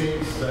Genesis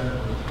 6 and...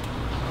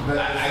 I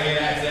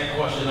get asked that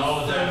question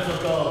all the time.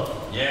 Of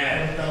God.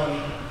 Yeah.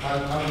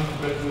 And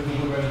with the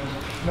woman.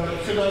 Now,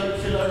 should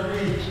I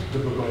read the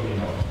book of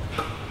Enoch?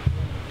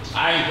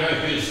 I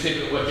encourage you to stick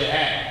with what you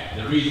have.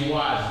 The reason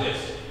why is this.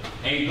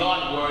 In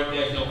God's word,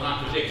 there's no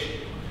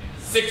contradiction.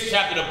 6th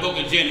chapter of the book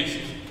of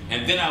Genesis.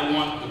 And then I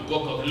want the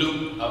book of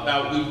Luke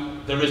about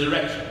the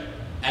resurrection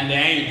and the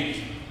angels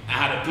and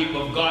how the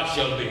people of God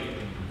shall be.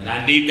 And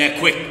I need that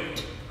quick.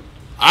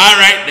 All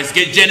right, let's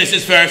get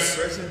Genesis first.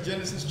 First in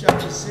Genesis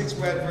chapter 6,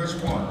 we're at verse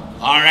 1.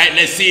 All right,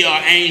 let's see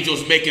our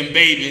angels making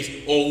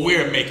babies, or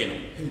we're making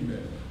them.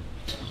 Amen.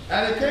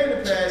 And it came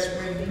to pass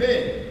when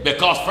men...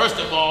 Because first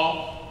of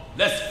all,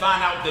 let's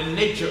find out the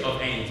nature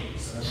of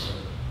angels.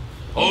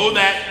 Hold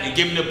that and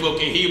give me the book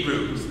of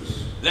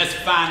Hebrews. Let's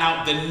find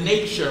out the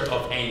nature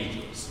of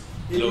angels.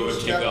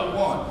 Hebrews chapter 1.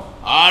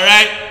 All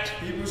right.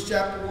 Hebrews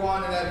chapter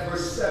 1 and at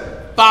verse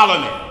 7.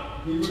 Follow me.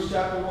 Hebrews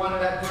chapter 1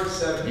 and at verse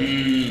 7.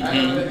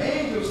 And of the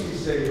angels he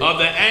said. Of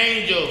the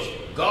angels,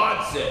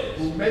 God says.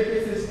 Who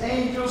maketh his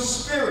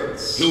angels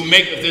spirits. Who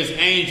maketh his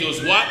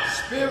angels what?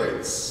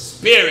 Spirits.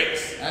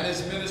 Spirits. And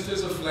his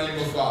ministers a flame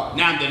of fire.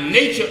 Now the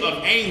nature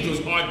of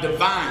angels are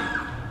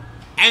divine.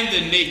 And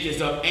the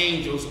natures of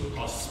angels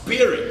are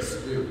spirits.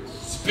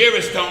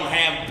 Spirits don't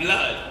have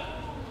blood.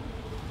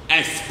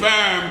 And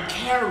sperm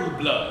carry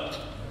blood.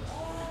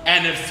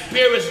 And if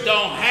spirits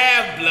don't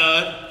have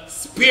blood,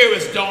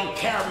 spirits don't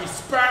carry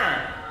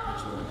sperm.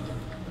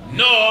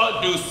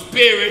 Nor do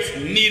spirits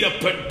need a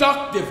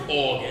productive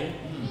organ,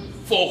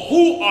 for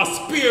who are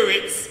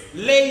spirits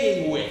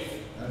laying with?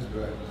 That's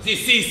right.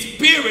 See,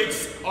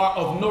 spirits are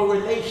of no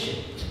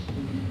relation.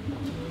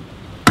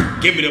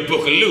 Give me the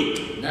book of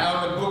Luke.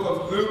 Now in the book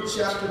of Luke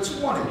chapter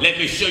 20. Let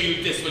me show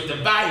you this with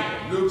the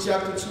Bible. Luke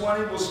chapter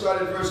 20, we'll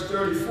start at verse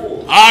 34.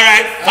 All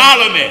right,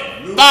 follow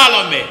me.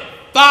 Follow me.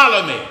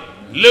 Follow me.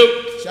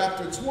 Luke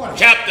chapter 20.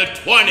 Chapter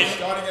 20.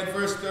 Starting at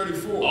verse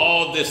 34.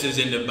 All this is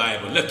in the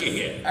Bible. Look at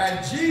here.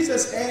 And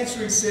Jesus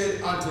answering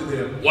said unto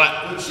them,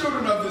 what? The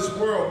children of this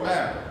world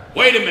marry.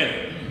 Wait a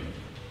minute.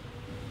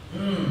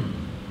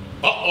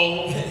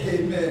 Uh-oh.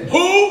 Amen.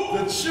 Who?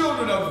 The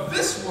children of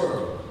this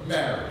world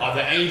marry. Are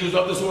the angels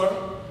of this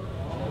world?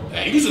 The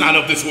angels are not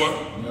of this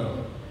world.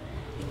 No.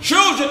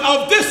 Children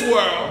of this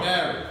world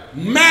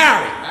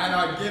marry. And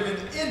are given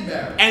in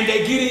marriage. And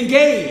they get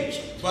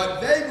engaged.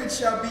 But they which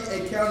shall be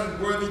accounted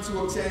worthy to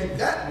obtain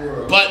that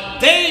world. But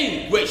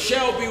they which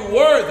shall be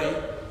worthy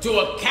to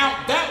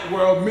account that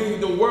world, meaning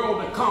the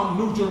world to come,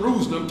 New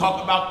Jerusalem,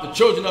 talk about the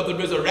children of the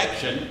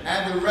resurrection.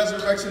 And the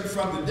resurrection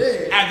from the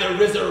dead. And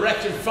the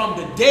resurrection from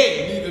the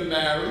dead. Neither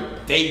marry.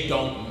 They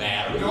don't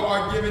marry. Nor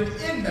are given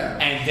in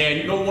marriage. And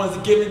then no one's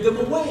giving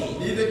them away.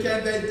 Neither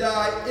can they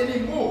die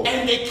anymore.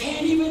 And they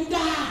can't even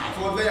die.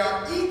 For they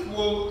are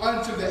equal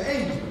unto the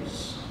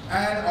angels,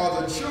 and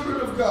are the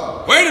children of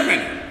God. Wait a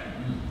minute.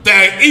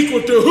 They're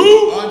equal to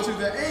who? Unto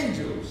the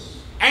angels.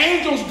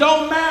 Angels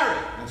don't marry.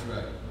 That's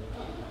right.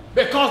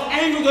 Because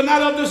angels are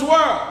not of this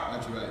world.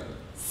 That's right.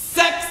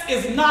 Sex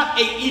is not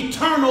an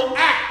eternal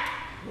act.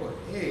 Boy,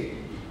 hey.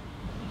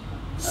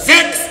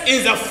 Sex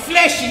is a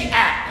fleshy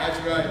act. That's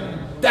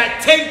right.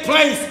 That take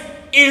place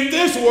in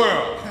this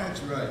world.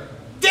 That's right.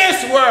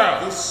 This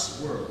world.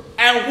 This world.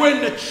 And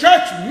when the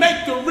church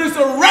make the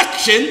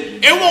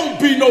resurrection, it won't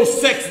be no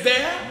sex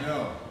there.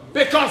 No.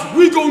 Because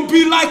we're going to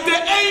be like the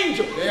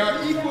angel. They are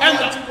equal and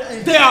unto the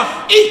angels. They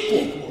are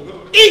equal.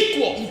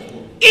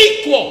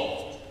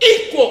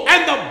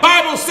 And the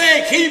Bible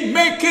says he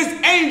make his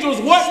angels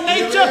what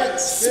nature?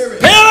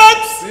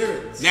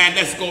 Spirits. Now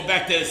let's go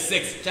back to the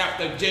 6th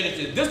chapter of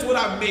Genesis. This is what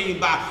I mean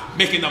by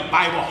making the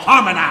Bible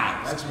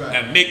harmonize. That's right.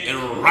 And make it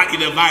rightly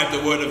divide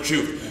the word of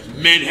truth.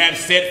 Right. Men have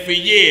said for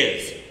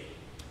years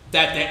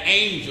that the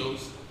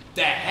angels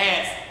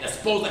that's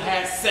supposed to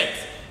have sex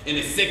in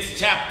the 6th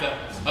chapter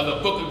of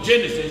the book of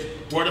Genesis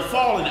were the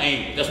fallen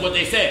angels. That's what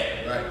they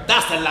said. Right.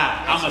 That's a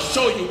lie. I'm going to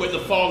show you where the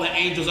fallen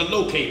angels are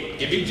located.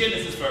 Give me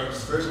Genesis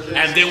first. Genesis.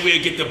 And then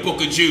we'll get the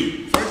book of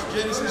Jude. First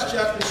Genesis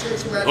chapter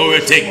 6. Glory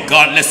to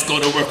God. Let's go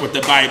to work with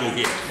the Bible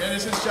here.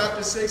 Genesis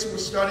chapter 6, we're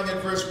starting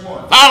at verse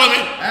 1. Follow me.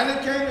 And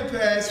it came to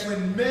pass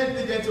when men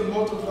began to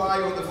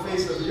multiply on the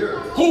face of the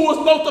earth. Who was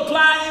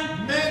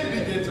multiplying?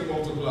 Men began to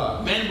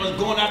multiply. Men was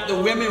going after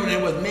women when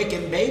they was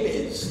making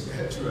babies.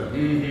 That's right.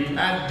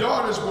 And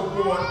daughters were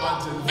born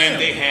unto them.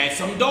 And they had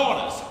some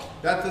daughters.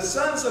 That the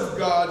sons of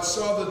God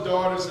saw the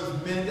daughters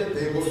of men that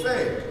they were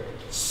fair.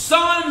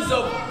 Sons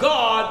of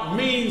God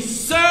means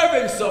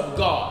servants of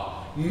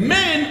God.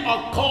 Men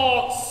are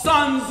called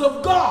sons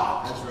of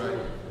God. That's right.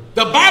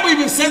 The Bible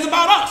even says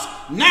about us,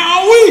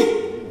 now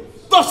we,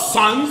 the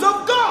sons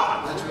of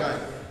God. That's right.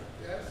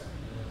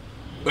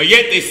 But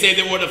yet they say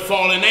they were the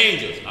fallen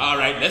angels. All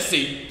right, let's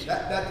see.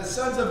 That the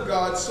sons of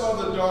God saw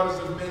the daughters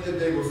of men that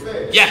they were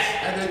fair. Yes.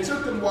 And they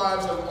took them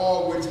wives of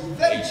all which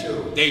they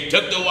chose. They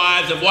took the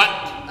wives of what?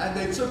 And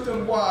they took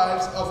them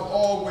wives of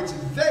all which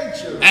they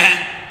chose.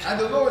 And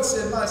the Lord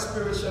said, my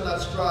spirit shall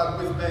not strive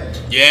with man.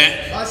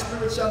 Yeah. My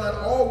spirit shall not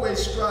always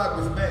strive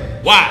with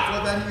man. Why?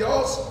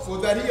 For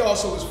that he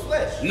also is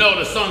flesh. No,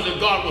 the sons of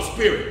God were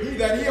spirit.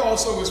 He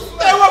also is flesh.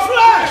 They were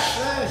flesh.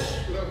 Flesh.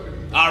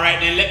 All right,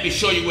 then let me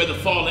show you where the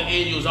fallen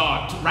angels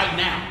are right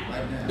now.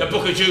 The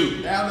book of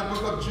Jude. Now the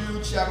book of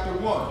Jude chapter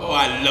 1. Oh,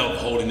 I love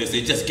holding this.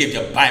 It just gives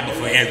you a Bible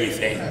for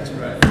everything. That's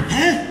right.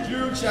 Huh?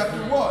 Jude chapter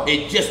 1.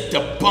 It just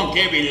debunk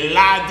every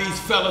lie these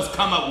fellas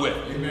come up with.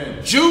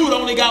 Amen. Jude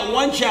only got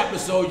one chapter,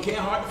 so you can't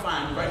hardly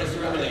find it. Right, that's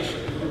the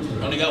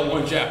Revelation. Only got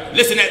one chapter.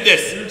 Listen at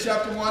this. Jude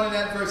chapter 1 and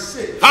at verse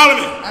 6. Follow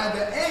me. And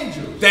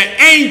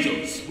the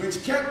angels,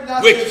 which kept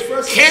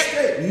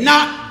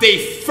not their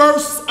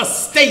first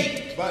estate,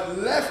 but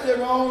left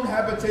their own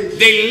habitation.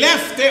 They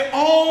left their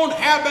own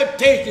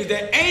habitation.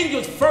 The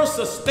angels' first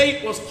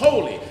estate was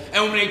holy.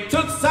 And when they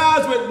took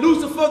sides with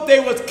Lucifer, they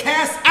was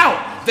cast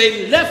out.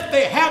 They left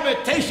their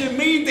habitation,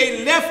 meaning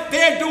they left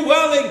their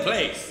dwelling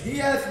place. He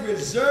hath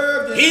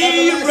reserved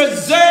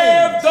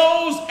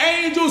those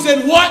angels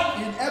in what?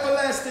 In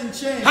everlasting everlasting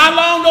chains. How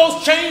long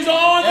those chains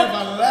are on?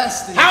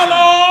 Everlasting. How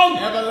long?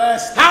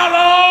 Everlasting. How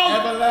long?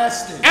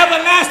 Everlasting.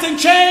 Everlasting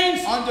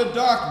chains. Under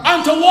darkness.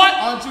 Unto what?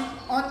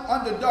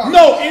 Under darkness.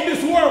 No, in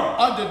this world.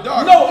 Under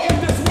darkness. No,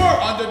 in this world.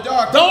 Under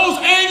darkness. Those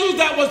angels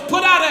that was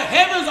put out of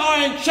heavens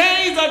are in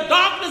chains of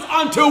darkness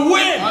unto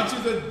when? Unto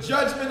the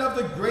judgment of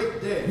the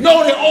great day.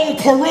 No, they're on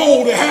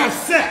parole to have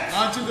sex.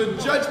 Unto the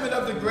judgment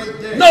of the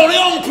great day. No, they're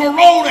on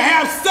parole to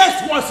have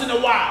sex once in a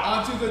while.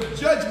 Unto the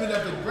judgment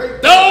of the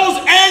great day. Those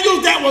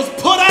angels that was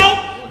put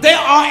out, they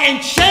are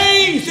in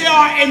chains, they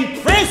are in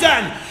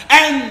prison,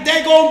 and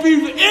they're going to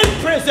be in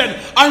prison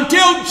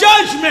until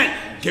judgment.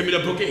 Give me the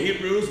book of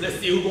Hebrews. Let's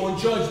see who's going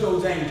to judge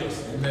those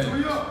angels.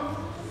 Amen.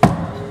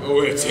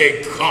 Oh,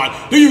 take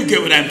God. Do you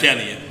get what I'm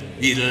telling you?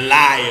 These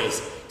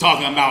liars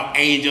talking about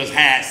angels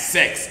had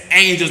sex.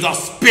 Angels are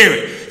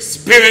spirit.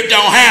 Spirit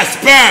don't have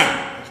sperm.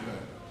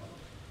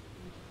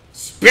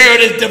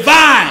 Spirit is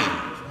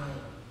divine.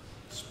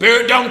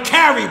 Spirit don't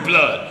carry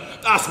blood.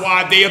 That's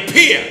why they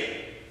appear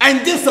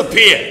and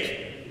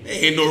disappear.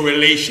 There ain't no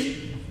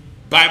relation.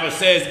 Bible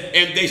says,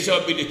 and they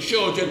shall be the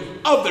children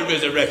of the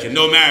resurrection.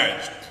 No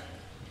marriage.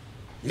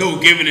 No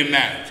giving in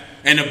marriage.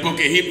 And the book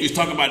of Hebrews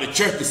talking about the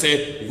church that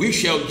said, we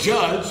shall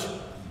judge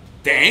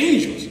the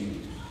angels.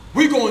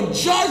 We're going to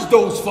judge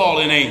those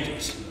fallen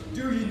angels.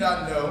 Do ye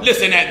not know?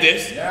 Listen at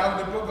this. Now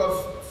in the book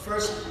of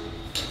 1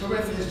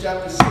 Corinthians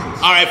chapter 6.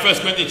 All right, 1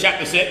 Corinthians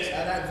chapter 6.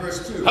 And at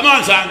verse 2. Come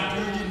on,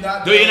 son.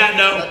 Do ye not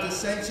know that the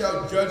saints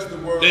shall judge the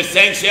world? The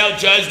saints shall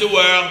judge the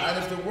world. And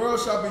if the world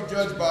shall be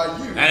judged by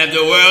you. And if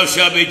the world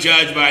shall be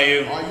judged by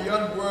you. Are ye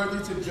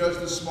unworthy to judge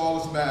the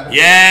smallest matter?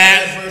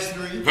 Yes.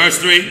 And verse 3. Verse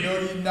 3. Know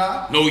ye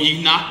not? Know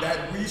ye not?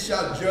 That we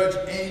shall judge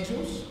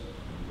angels?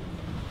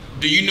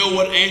 Do you know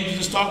what angels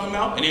is talking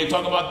about? And they're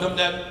talking about them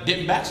that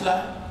didn't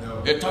backslide.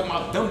 No. They're talking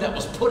about them that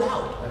was put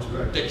out. That's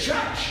right. The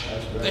church.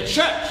 That's right. The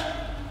church.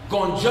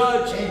 Going to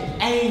judge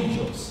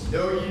angels.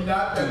 Know ye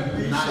not that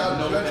we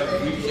shall judge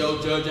angels? We shall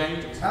judge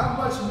angels. How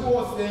much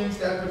more things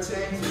that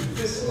pertain to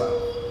this life?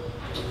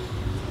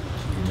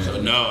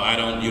 So no, I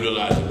don't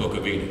utilize the book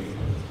of Eden.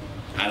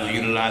 I don't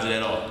utilize it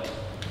at all.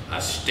 I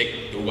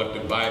stick to what the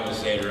Bible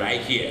said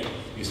right here.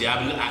 You see,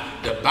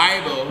 the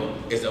Bible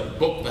is a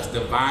book that's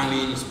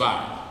divinely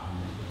inspired.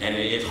 And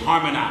it is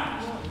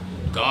harmonized.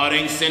 God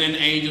ain't sending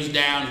angels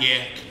down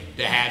here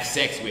to have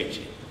sex with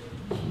you.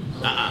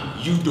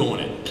 You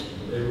doing it.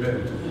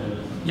 Amen.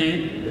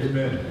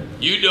 Amen.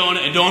 You doing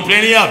it and doing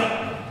plenty of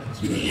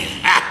it.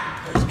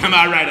 Am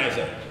I right, I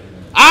said?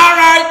 All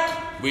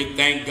right. We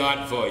thank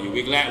God for you.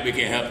 We're glad we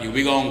can help you.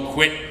 We're going to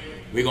quit.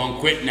 We're going to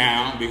quit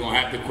now. We're going to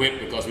have to quit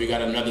because we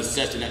got another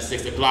session at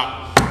 6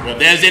 o'clock. But if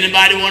there's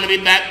anybody who want to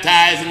be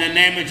baptized in the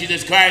name of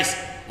Jesus Christ,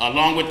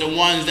 along with the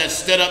ones that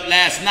stood up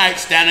last night,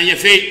 stand on your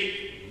feet.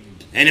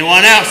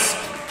 Anyone else?